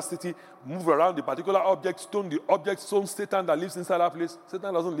particular city, move around the particular object, stone the object, stone Satan that lives inside that place.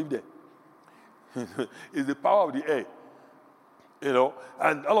 Satan doesn't live there. It's the power of the air. You know,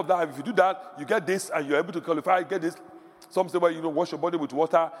 and all of that, if you do that, you get this, and you're able to qualify, get this. Some say, well, wash your body with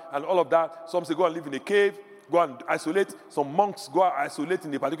water, and all of that. Some say, go and live in a cave, go and isolate. Some monks go and isolate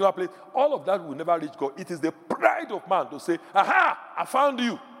in a particular place. All of that will never reach God. It is the pride of man to say, aha, I found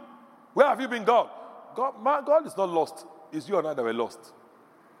you. Where have you been, God? God is not lost. It's you and I that were lost.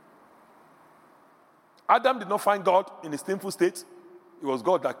 Adam did not find God in a sinful state. It was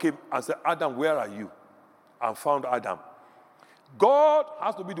God that came and said, Adam, where are you? And found Adam. God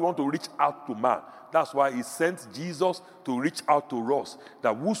has to be the one to reach out to man. That's why he sent Jesus to reach out to us,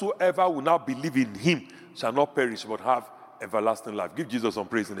 that whosoever will now believe in him shall not perish but have everlasting life. Give Jesus some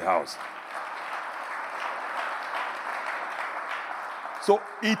praise in the house. So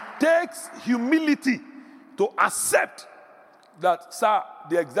it takes humility to accept that, sir,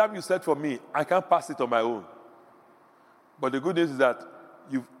 the exam you set for me, I can't pass it on my own. But the good news is that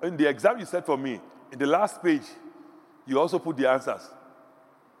in the exam you set for me, in the last page, you also put the answers.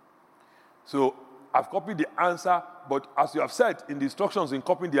 So I've copied the answer, but as you have said in the instructions in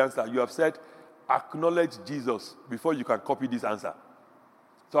copying the answer, you have said, acknowledge Jesus before you can copy this answer.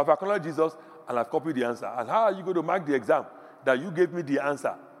 So I've acknowledged Jesus and I've copied the answer. And how are you going to mark the exam that you gave me the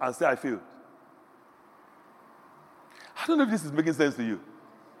answer and say I failed? I don't know if this is making sense to you.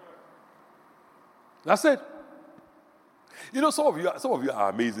 That's it. You know, some of you are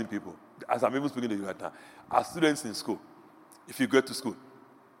amazing people. As I'm even speaking to you right now, as students in school, if you go to school,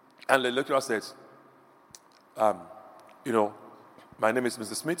 and the lecturer says, my name is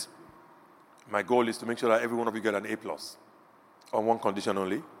Mr. Smith. My goal is to make sure that every one of you get an A+. On one condition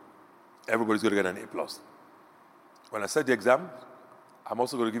only. Everybody's going to get an A+. When I set the exam, I'm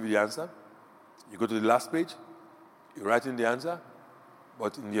also going to give you the answer. You go to the last page, you write in the answer,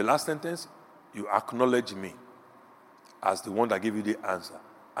 but in your last sentence, you acknowledge me as the one that gave you the answer.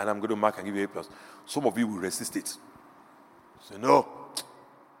 And I'm going to mark and give you A+. Some of you will resist it. Say, no.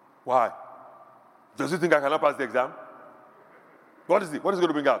 Why? Does he think I cannot pass the exam? What is it? What is it going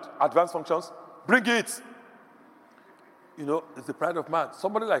to bring out? Advanced functions? Bring it. You know, it's the pride of man.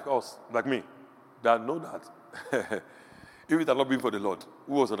 Somebody like us, like me, that know that. If it had not been for the Lord,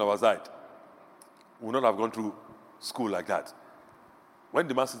 who was on our side, we would not have gone through school like that. When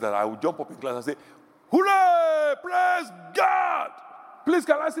the man says that, I would jump up in class and say, hooray! Praise God! Please,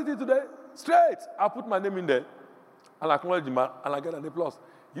 can I sit here today? Straight. I'll put my name in there. And I acknowledge the man, and I get an A+.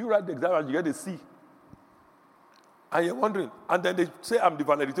 You write the exam and you get a C. And you're wondering. And then they say I'm the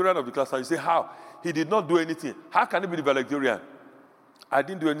valedictorian of the class. And you say, how? He did not do anything. How can he be the valedictorian? I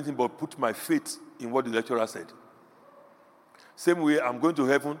didn't do anything but put my faith in what the lecturer said. Same way, I'm going to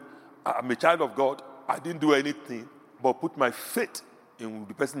heaven. I'm a child of God. I didn't do anything but put my faith in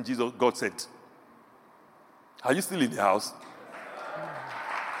the person Jesus, God sent. Are you still in the house?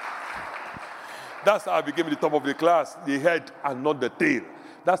 That's how I became the top of the class, the head and not the tail.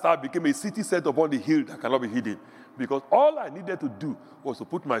 That's how I became a city set upon the hill that cannot be hidden. Because all I needed to do was to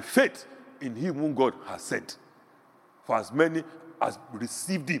put my faith in him whom God has sent. For as many as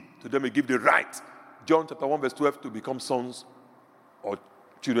received him, to them he give the right, John chapter 1 verse 12, to become sons or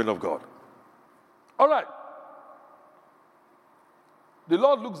children of God. All right. The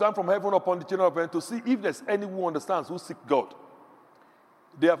Lord looks down from heaven upon the children of men to see if there's anyone who understands, who seek God.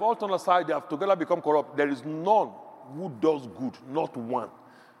 They have all turned aside, they have together become corrupt. There is none who does good, not one.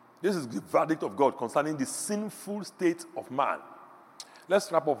 This is the verdict of God concerning the sinful state of man.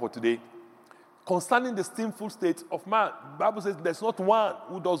 Let's wrap up for today. Concerning the sinful state of man, the Bible says there's not one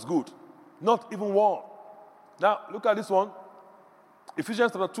who does good. Not even one. Now, look at this one.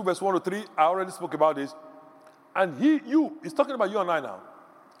 Ephesians chapter 2, verse 1 to 3. I already spoke about this. And he's talking about you and I now.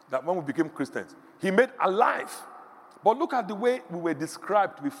 That when we became Christians, he made alive. But look at the way we were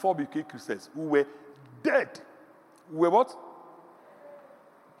described before we became Christians. We were dead. We were what?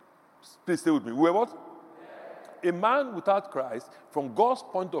 Please stay with me. We were what? A man without Christ, from God's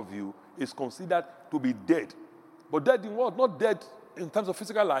point of view, is considered to be dead. But dead in what? Not dead in terms of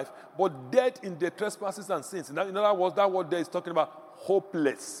physical life, but dead in their trespasses and sins. In other words, that word there is talking about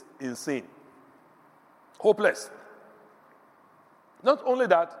hopeless in sin. Hopeless. Not only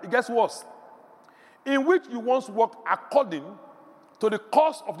that, it gets worse. In which you once walked according to the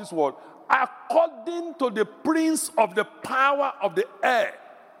course of this world, according to the prince of the power of the air.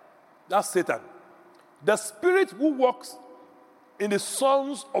 That's Satan. The spirit who works in the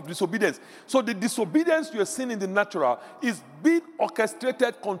sons of disobedience. So the disobedience you're seeing in the natural is being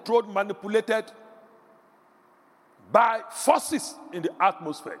orchestrated, controlled, manipulated by forces in the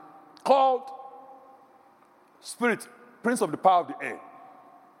atmosphere called spirit, prince of the power of the air.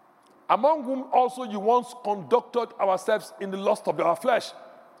 Among whom also you once conducted ourselves in the lust of our flesh,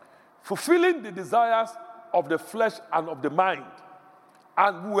 fulfilling the desires of the flesh and of the mind.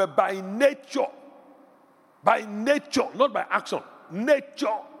 And we were by nature, not by action, nature,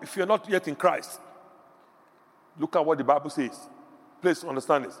 if you're not yet in Christ. Look at what the Bible says. Please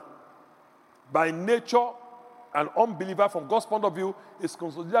understand this. By nature, an unbeliever from God's point of view is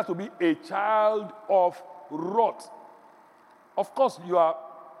considered to be a child of wrath. Of course, you are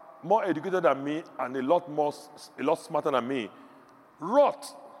more educated than me and a lot smarter than me.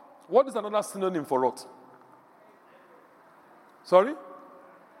 Wrath. What is another synonym for wrath? Sorry?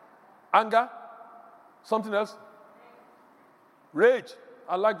 Anger? Something else? Rage.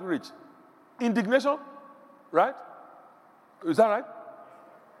 I like rage. Indignation? Right? Is that right?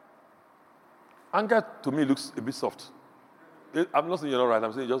 Anger to me looks a bit soft. I'm not saying you're not right.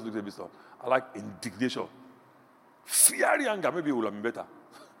 I'm saying it just looks a bit soft. I like indignation. Fiery anger, maybe it would have been better.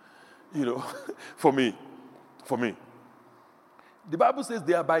 For me. The Bible says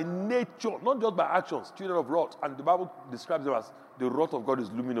they are by nature, not just by actions, children of wrath. And the Bible describes them as the wrath of God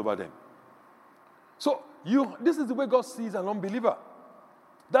is looming over them. So this is the way God sees an unbeliever.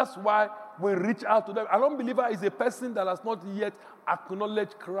 That's why we reach out to them. An unbeliever is a person that has not yet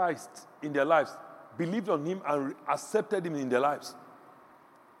acknowledged Christ in their lives, believed on him and accepted him in their lives.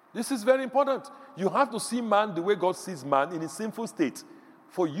 This is very important. You have to see man the way God sees man in his sinful state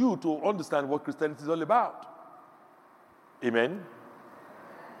for you to understand what Christianity is all about. Amen?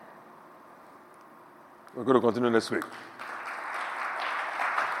 We're going to continue next week.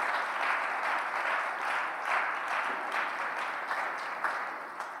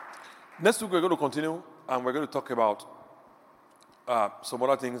 Next week, we're going to continue, and we're going to talk about some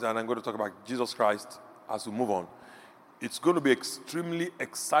other things, and I'm going to talk about Jesus Christ as we move on. It's going to be extremely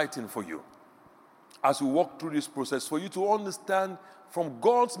exciting for you as we walk through this process, for you to understand from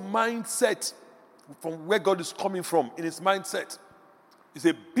God's mindset, from where God is coming from in his mindset. It's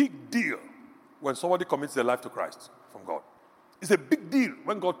a big deal when somebody commits their life to Christ from God. It's a big deal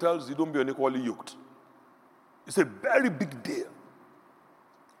when God tells you don't be unequally yoked. It's a very big deal.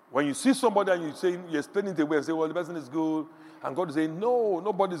 When you see somebody and you're explaining it away and say, well, the person is good, and God is saying, no,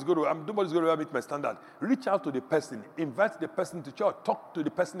 nobody's going to meet my standard. Reach out to the person, invite the person to church, talk to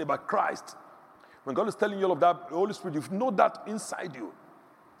the person about Christ. When God is telling you all of that, the Holy Spirit, you know that inside you.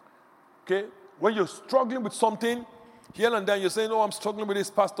 Okay? When you're struggling with something, here and there, you're saying, I'm struggling with this,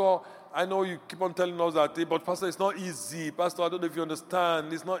 Pastor. I know you keep on telling us that, but Pastor, it's not easy. Pastor, I don't know if you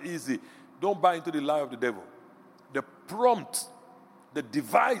understand. It's not easy. Don't buy into the lie of the devil. The prompt, the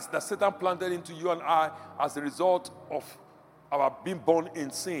device that Satan planted into you and I as a result of our being born in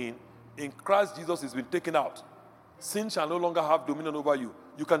sin, in Christ Jesus has been taken out. Sin shall no longer have dominion over you.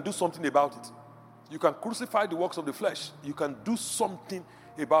 You can do something about it. You can crucify the works of the flesh. You can do something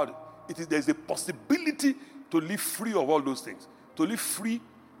about it. There's a possibility to live free of all those things. To live free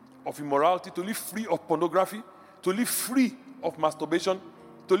of immorality, to live free of pornography, to live free of masturbation,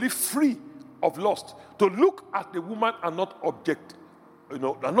 to live free of lust, to look at the woman and not and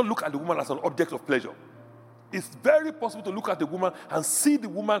not look at the woman as an object of pleasure. It's very possible to look at the woman and see the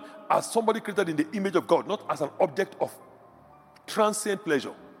woman as somebody created in the image of God, not as an object of transient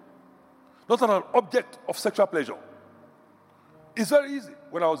pleasure, not as an object of sexual pleasure. It's very easy.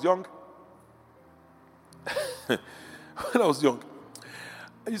 When I was young, I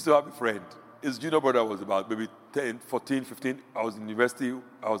used to have a friend. His junior brother was about maybe 10, 14, 15. I was in university.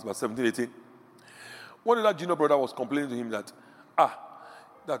 I was about 17, 18. One of that junior brother was complaining to him that I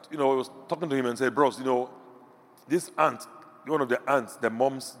was talking to him and said, bros, this aunt, one of the aunts, the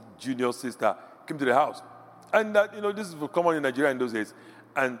mom's junior sister, came to the house. And that, this is common in Nigeria in those days.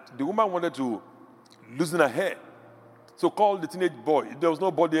 And the woman wanted to loosen her hair. So called the teenage boy. There was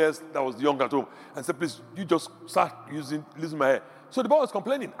nobody else that was young at home. And said, please, you just start losing my hair. So the boy was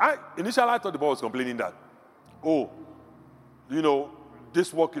complaining. Initially, I thought the boy was complaining that,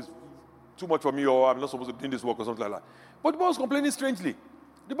 this work is too much for me, or I'm not supposed to be doing this work or something like that. But the boy was complaining strangely.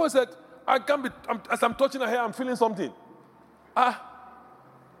 The boy said, as I'm touching her hair, I'm feeling something. That's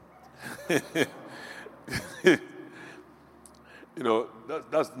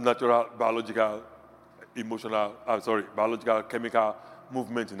natural, biological, biological, chemical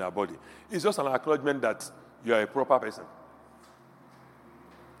movement in our body. It's just an acknowledgement that you are a proper person.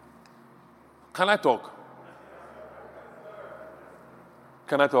 Can I talk?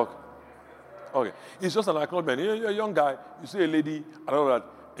 Okay. It's just an acknowledgement. You're a young guy, you see a lady, and all that,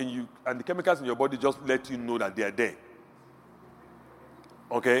 and the chemicals in your body just let you know that they are there.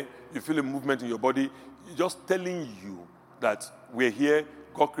 Okay? You feel a movement in your body, it's just telling you that we're here,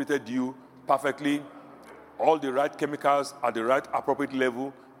 God created you perfectly, all the right chemicals at the right appropriate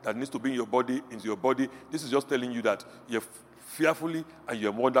level that needs to be in your body, into your body. This is just telling you that you're fearfully and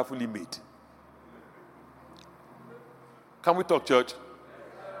you're wonderfully made. Can we talk, church?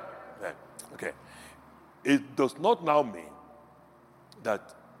 Yeah. Okay. It does not now mean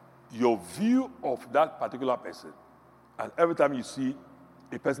that your view of that particular person, and every time you see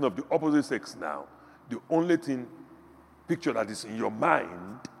a person of the opposite sex now, the only picture that is in your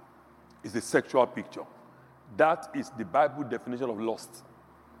mind is a sexual picture. That is the Bible definition of lust.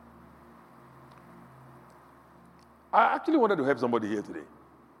 I actually wanted to help somebody here today.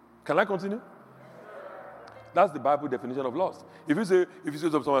 Can I continue? That's the Bible definition of lust. If you say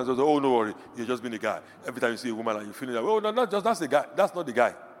to someone and says, "Oh, no worry, you're just being a guy." Every time you see a woman and you're feeling that, "Oh, no, that's a guy." That's not the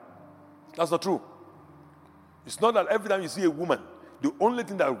guy. That's not true. It's not that every time you see a woman, the only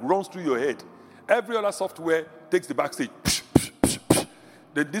thing that runs through your head, every other software takes the backstage.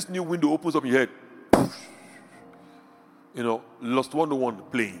 Then this new window opens up in your head. Lost 101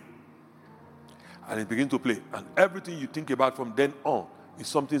 playing. And it begins to play. And everything you think about from then on is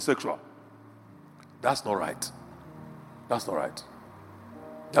something sexual. That's not right. That's not right.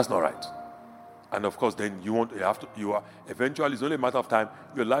 That's not right. And of course, then eventually, it's only a matter of time,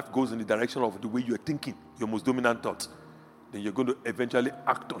 your life goes in the direction of the way you're thinking, your most dominant thought. Then you're going to eventually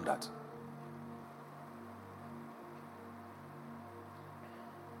act on that.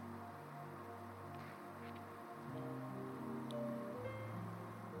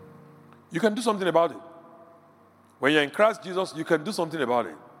 You can do something about it. When you're in Christ Jesus, you can do something about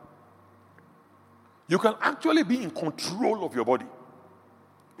it. You can actually be in control of your body.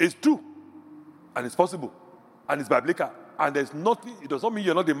 It's true. And it's possible. And it's biblical. And there's nothing, it does not mean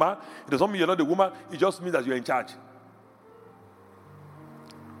you're not the man. It does not mean you're not the woman. It just means that you're in charge.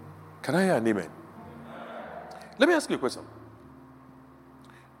 Can I hear an amen? Let me ask you a question.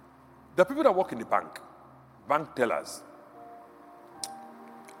 The people that work in the bank tellers,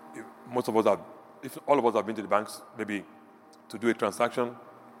 if all of us have been to the banks, maybe to do a transaction,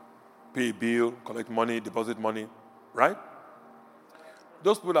 pay a bill, collect money, deposit money, right?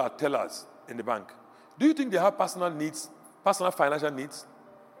 Those people that are tellers in the bank, do you think they have personal financial needs?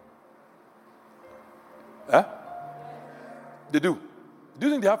 They do. Do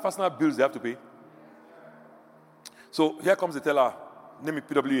you think they have personal bills they have to pay? So here comes the teller, name it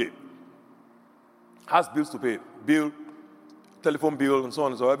PWA, has bills to pay, telephone bill, and so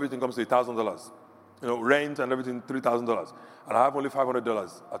on. So everything comes to $1,000. Rent and everything, $3,000. And I have only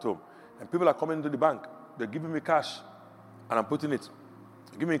 $500 at home. And people are coming into the bank. They're giving me cash, and I'm putting it.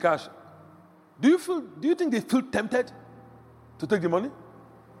 Give me cash. Do you think they feel tempted to take the money?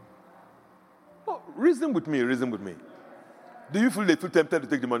 No, reason with me. Do you feel they feel tempted to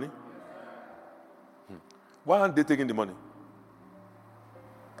take the money? Why aren't they taking the money?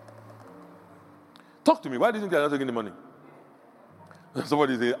 Talk to me. Why do you think they're not taking the money?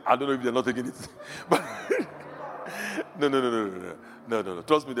 Somebody say, I don't know if they're not taking it. But No.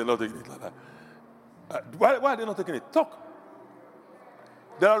 Trust me, they're not taking it like that. Why are they not taking it? Talk.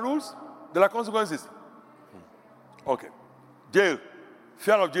 There are rules. There are consequences. Okay. Jail.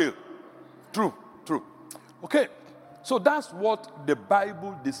 Fear of jail. True. Okay. So that's what the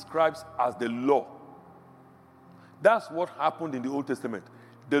Bible describes as the law. That's what happened in the Old Testament.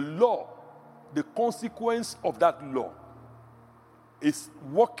 The law, the consequence of that law, is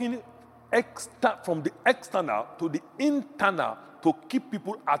working from the external to the internal to keep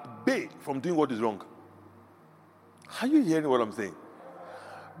people at bay from doing what is wrong. Are you hearing what I'm saying?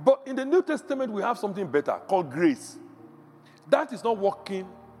 But in the New Testament, we have something better called grace. That is not working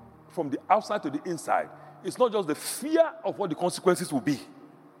from the outside to the inside. It's not just the fear of what the consequences will be.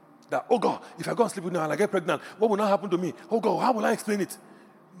 That, oh God, if I go and sleep with her and I get pregnant, what will not happen to me? Oh God, how will I explain it?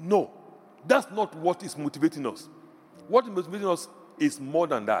 No, that's not what is motivating us. What is motivating us is more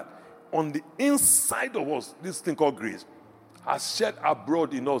than that. On the inside of us, this thing called grace has shed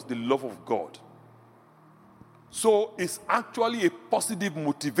abroad in us the love of God. So it's actually a positive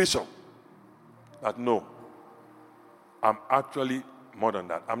motivation that no, I'm actually more than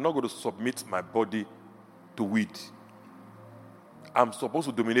that. I'm not going to submit my body to weed. I'm supposed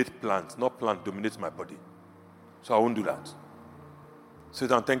to dominate plants, not plant dominates my body. So I won't do that.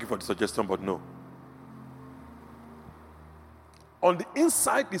 Satan, thank you for the suggestion, but no. On the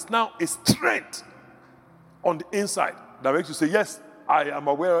inside is now a strength on the inside that makes you say, yes, I am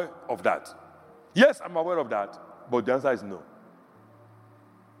aware of that. Yes, I'm aware of that, but the answer is no.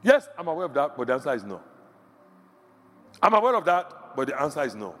 Yes, I'm aware of that, but the answer is no. I'm aware of that, but the answer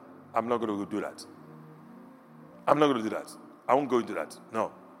is no. I'm not going to do that. I'm not going to do that. I won't go into that.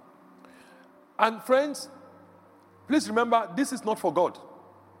 No. And friends, please remember, this is not for God.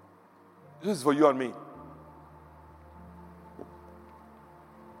 This is for you and me.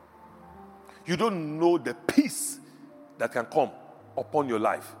 You don't know the peace that can come upon your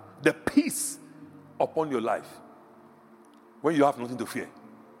life. The peace upon your life when you have nothing to fear.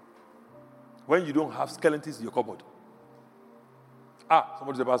 When you don't have skeletons in your cupboard.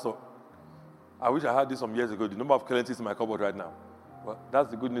 Somebody said, Pastor, I wish I had this some years ago. The number of skeletons in my cupboard right now. Well,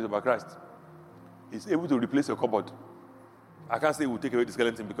 that's the good news about Christ. He's able to replace your cupboard. I can't say we'll take away the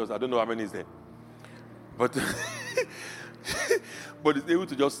skeleton because I don't know how many is there. But, but he's able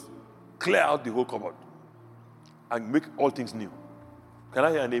to just clear out the whole cupboard and make all things new. Can I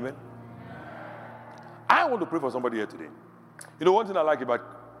hear an amen? I want to pray for somebody here today. You know, one thing I like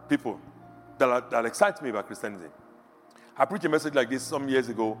about people that excites me about Christianity. I preached a message like this some years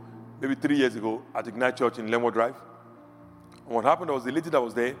ago maybe 3 years ago at Ignite Church in Lemon Drive. And what happened was the lady that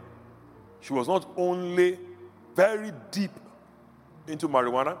was there, she was not only very deep into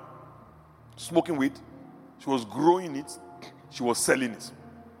marijuana, smoking weed, she was growing it, she was selling it.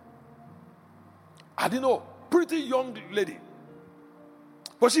 I didn't know, pretty young lady.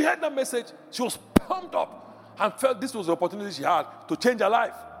 But she heard that message, she was pumped up and felt this was the opportunity she had to change her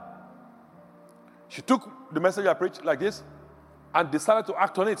life. She took the message I preached like this and decided to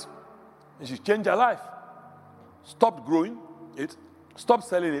act on it. And she changed her life. Stopped growing it, stopped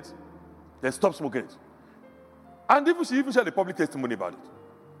selling it, then stopped smoking it. And she even shared a public testimony about it.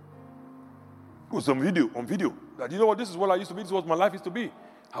 It was on video. That, you know what, this is what I used to be, this is what my life used to be.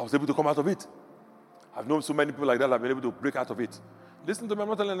 I was able to come out of it. I've known so many people like that that have been able to break out of it. Listen to me, I'm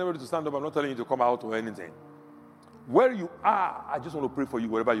not telling anybody to stand up, I'm not telling you to come out or anything. Where you are, I just want to pray for you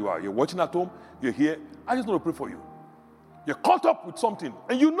wherever you are. You're watching at home, you're here, I just want to pray for you. You're caught up with something,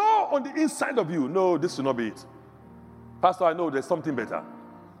 and you know on the inside of you, no, this should not be it. Pastor, I know there's something better.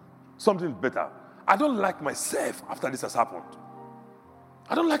 Something better. I don't like myself after this has happened.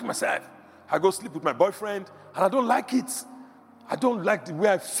 I don't like myself. I go sleep with my boyfriend, and I don't like it. I don't like the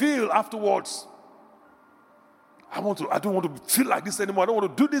way I feel afterwards. I don't want to feel like this anymore. I don't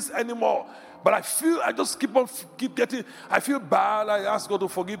want to do this anymore. But I just keep getting, I feel bad. I ask God to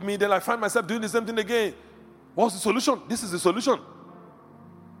forgive me. Then I find myself doing the same thing again. What's the solution? This is the solution.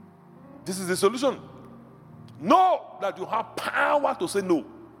 This is the solution. Know that you have power to say no.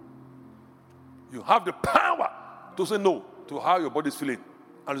 You have the power to say no to how your body is feeling.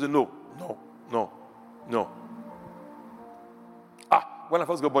 And you say no. When I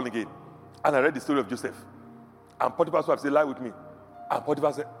first got born again, and I read the story of Joseph, and Potiphar's wife said, lie with me. And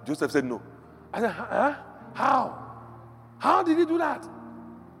Joseph said no. I said, huh? How? How did he do that?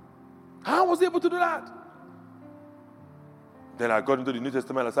 How was he able to do that? Then I got into the New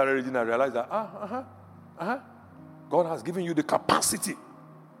Testament, I started reading, and I realized that, God has given you the capacity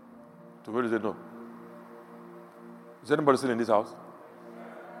to really say no. Is anybody still in this house?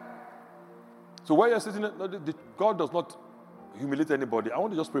 So where you're sitting, God does not humiliate anybody. I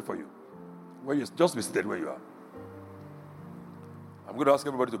want to just pray for you. Where you just be seated where you are. I'm going to ask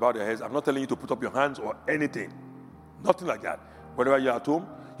everybody to bow their heads. I'm not telling you to put up your hands or anything. Nothing like that. Whenever you're at home,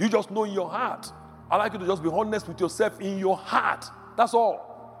 you just know in your heart. I'd like you to just be honest with yourself in your heart. That's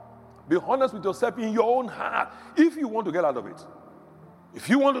all. Be honest with yourself in your own heart. If you want to get out of it. If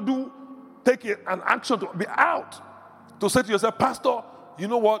you want to take an action to be out. To say to yourself, Pastor, you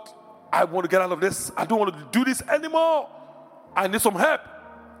know what? I want to get out of this. I don't want to do this anymore. I need some help.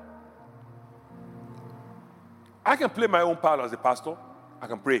 I can play my own part as a pastor. I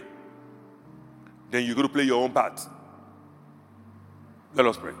can pray. Then you're going to play your own part. Let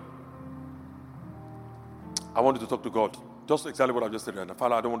us pray. I want you to talk to God. Just exactly what I just said right now.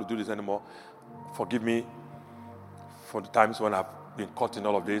 Father, I don't want to do this anymore. Forgive me for the times when I've been caught in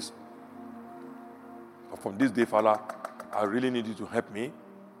all of this. But from this day, Father, I really need you to help me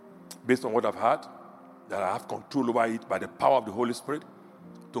based on what I've heard, that I have control over it by the power of the Holy Spirit,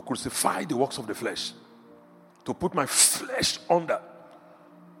 to crucify the works of the flesh, to put my flesh under.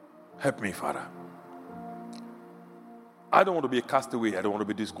 Help me, Father. I don't want to be a castaway. I don't want to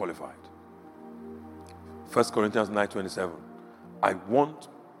be disqualified. 1 Corinthians 9:27. I want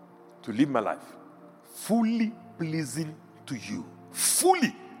to live my life fully pleasing to you.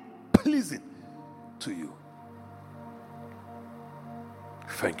 Fully pleasing to you.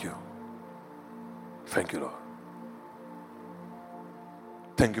 Thank you. Thank you, Lord.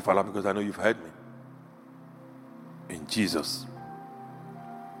 Thank you, Father, because I know you've heard me. In Jesus'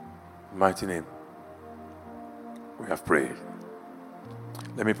 mighty name, we have prayed.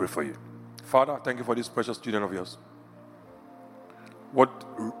 Let me pray for you. Father, thank you for this precious student of yours. What,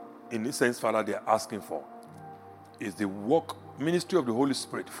 in this sense, Father, they are asking for is the ministry of the Holy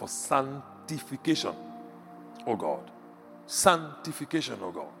Spirit for sanctification, oh God. Sanctification,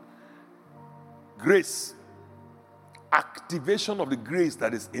 oh God. Grace, activation of the grace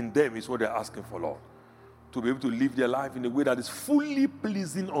that is in them is what they're asking for, Lord. To be able to live their life in a way that is fully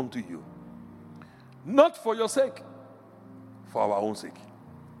pleasing unto you. Not for your sake, for our own sake.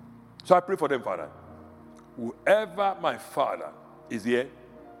 So I pray for them, Father. Whoever, my Father, is here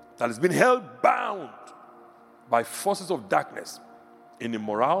that has been held bound by forces of darkness in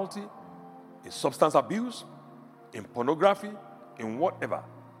immorality, in substance abuse, in pornography, in whatever.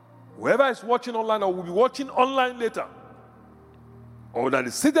 Whoever is watching online or will be watching online later, or that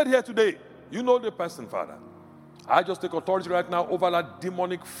is seated here today, you know the person, Father. I just take authority right now over that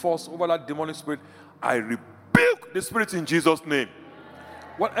demonic force, over that demonic spirit. I rebuke the spirit in Jesus' name.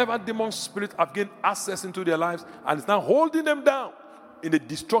 Whatever demon spirit have gained access into their lives and is now holding them down, in a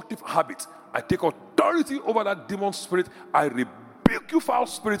destructive habit, I take authority over that demon spirit. I rebuke you, foul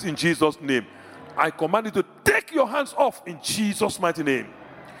spirit, in Jesus' name. I command you to take your hands off in Jesus' mighty name.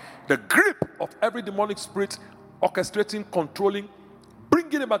 The grip of every demonic spirit orchestrating, controlling,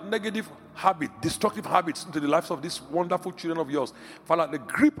 bringing about negative habits, destructive habits into the lives of these wonderful children of yours. Father, the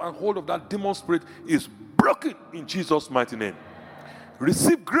grip and hold of that demon spirit is broken in Jesus' mighty name.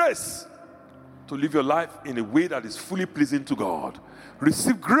 Receive grace to live your life in a way that is fully pleasing to God.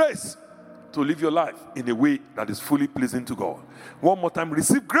 Receive grace to live your life in a way that is fully pleasing to God. One more time,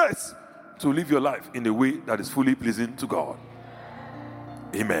 receive grace to live your life in a way that is fully pleasing to God.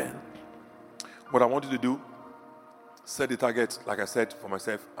 Amen. What I want you to do, set the target, like I said, for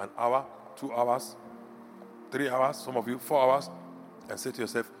myself, an hour, 2 hours, 3 hours, some of you 4 hours, and say to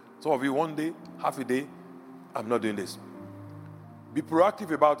yourself, some of you 1 day, half a day, I'm not doing this. Be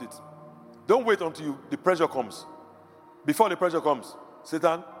proactive about it. Don't wait until the pressure comes. Before the pressure comes,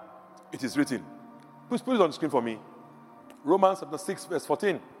 Satan, it is written. Please put it on the screen for me. Romans chapter 6, verse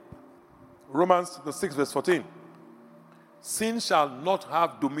 14. Romans chapter 6, verse 14. Sin shall not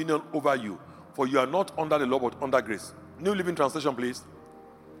have dominion over you, for you are not under the law but under grace. New Living Translation, please.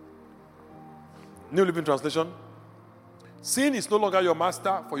 New Living Translation. Sin is no longer your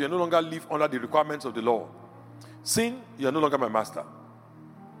master, for you no longer live under the requirements of the law. Sin, you are no longer my master.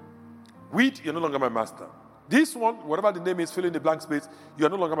 Weed, you're no longer my master. This one, whatever the name is, fill in the blank space, you are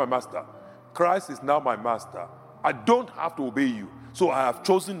no longer my master. Christ is now my master. I don't have to obey you, so I have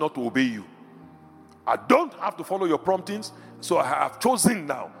chosen not to obey you. I don't have to follow your promptings, so I have chosen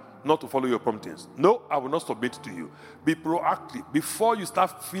now not to follow your promptings. No, I will not submit to you. Be proactive. Before you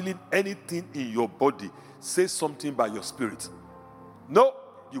start feeling anything in your body, say something by your spirit. No,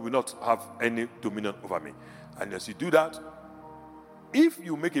 you will not have any dominion over me. And as you do that, if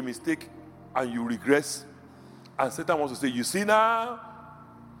you make a mistake and you regress, and Satan wants to say, you see now,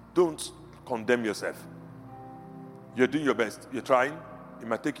 don't condemn yourself. You're doing your best. You're trying. It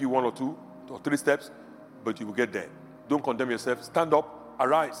might take you 1 or 2 or 3 steps, but you will get there. Don't condemn yourself. Stand up,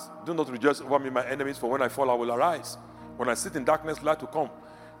 arise. Do not rejoice over me, my enemies, for when I fall, I will arise. When I sit in darkness, light will come.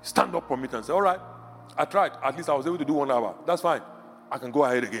 Stand up from it and say, all right, I tried. At least I was able to do 1 hour. That's fine. I can go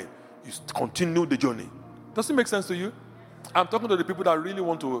ahead again. You continue the journey. Does it make sense to you? I'm talking to the people that really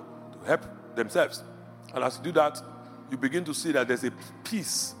want to help themselves. And as you do that, you begin to see that there's a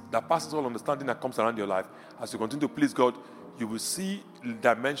peace that passes all understanding that comes around your life. As you continue to please God, you will see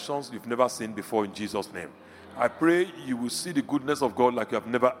dimensions you've never seen before in Jesus' name. I pray you will see the goodness of God like you have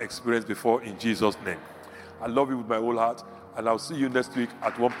never experienced before in Jesus' name. I love you with my whole heart, and I'll see you next week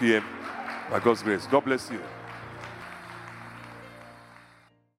at 1 p.m. by God's grace. God bless you.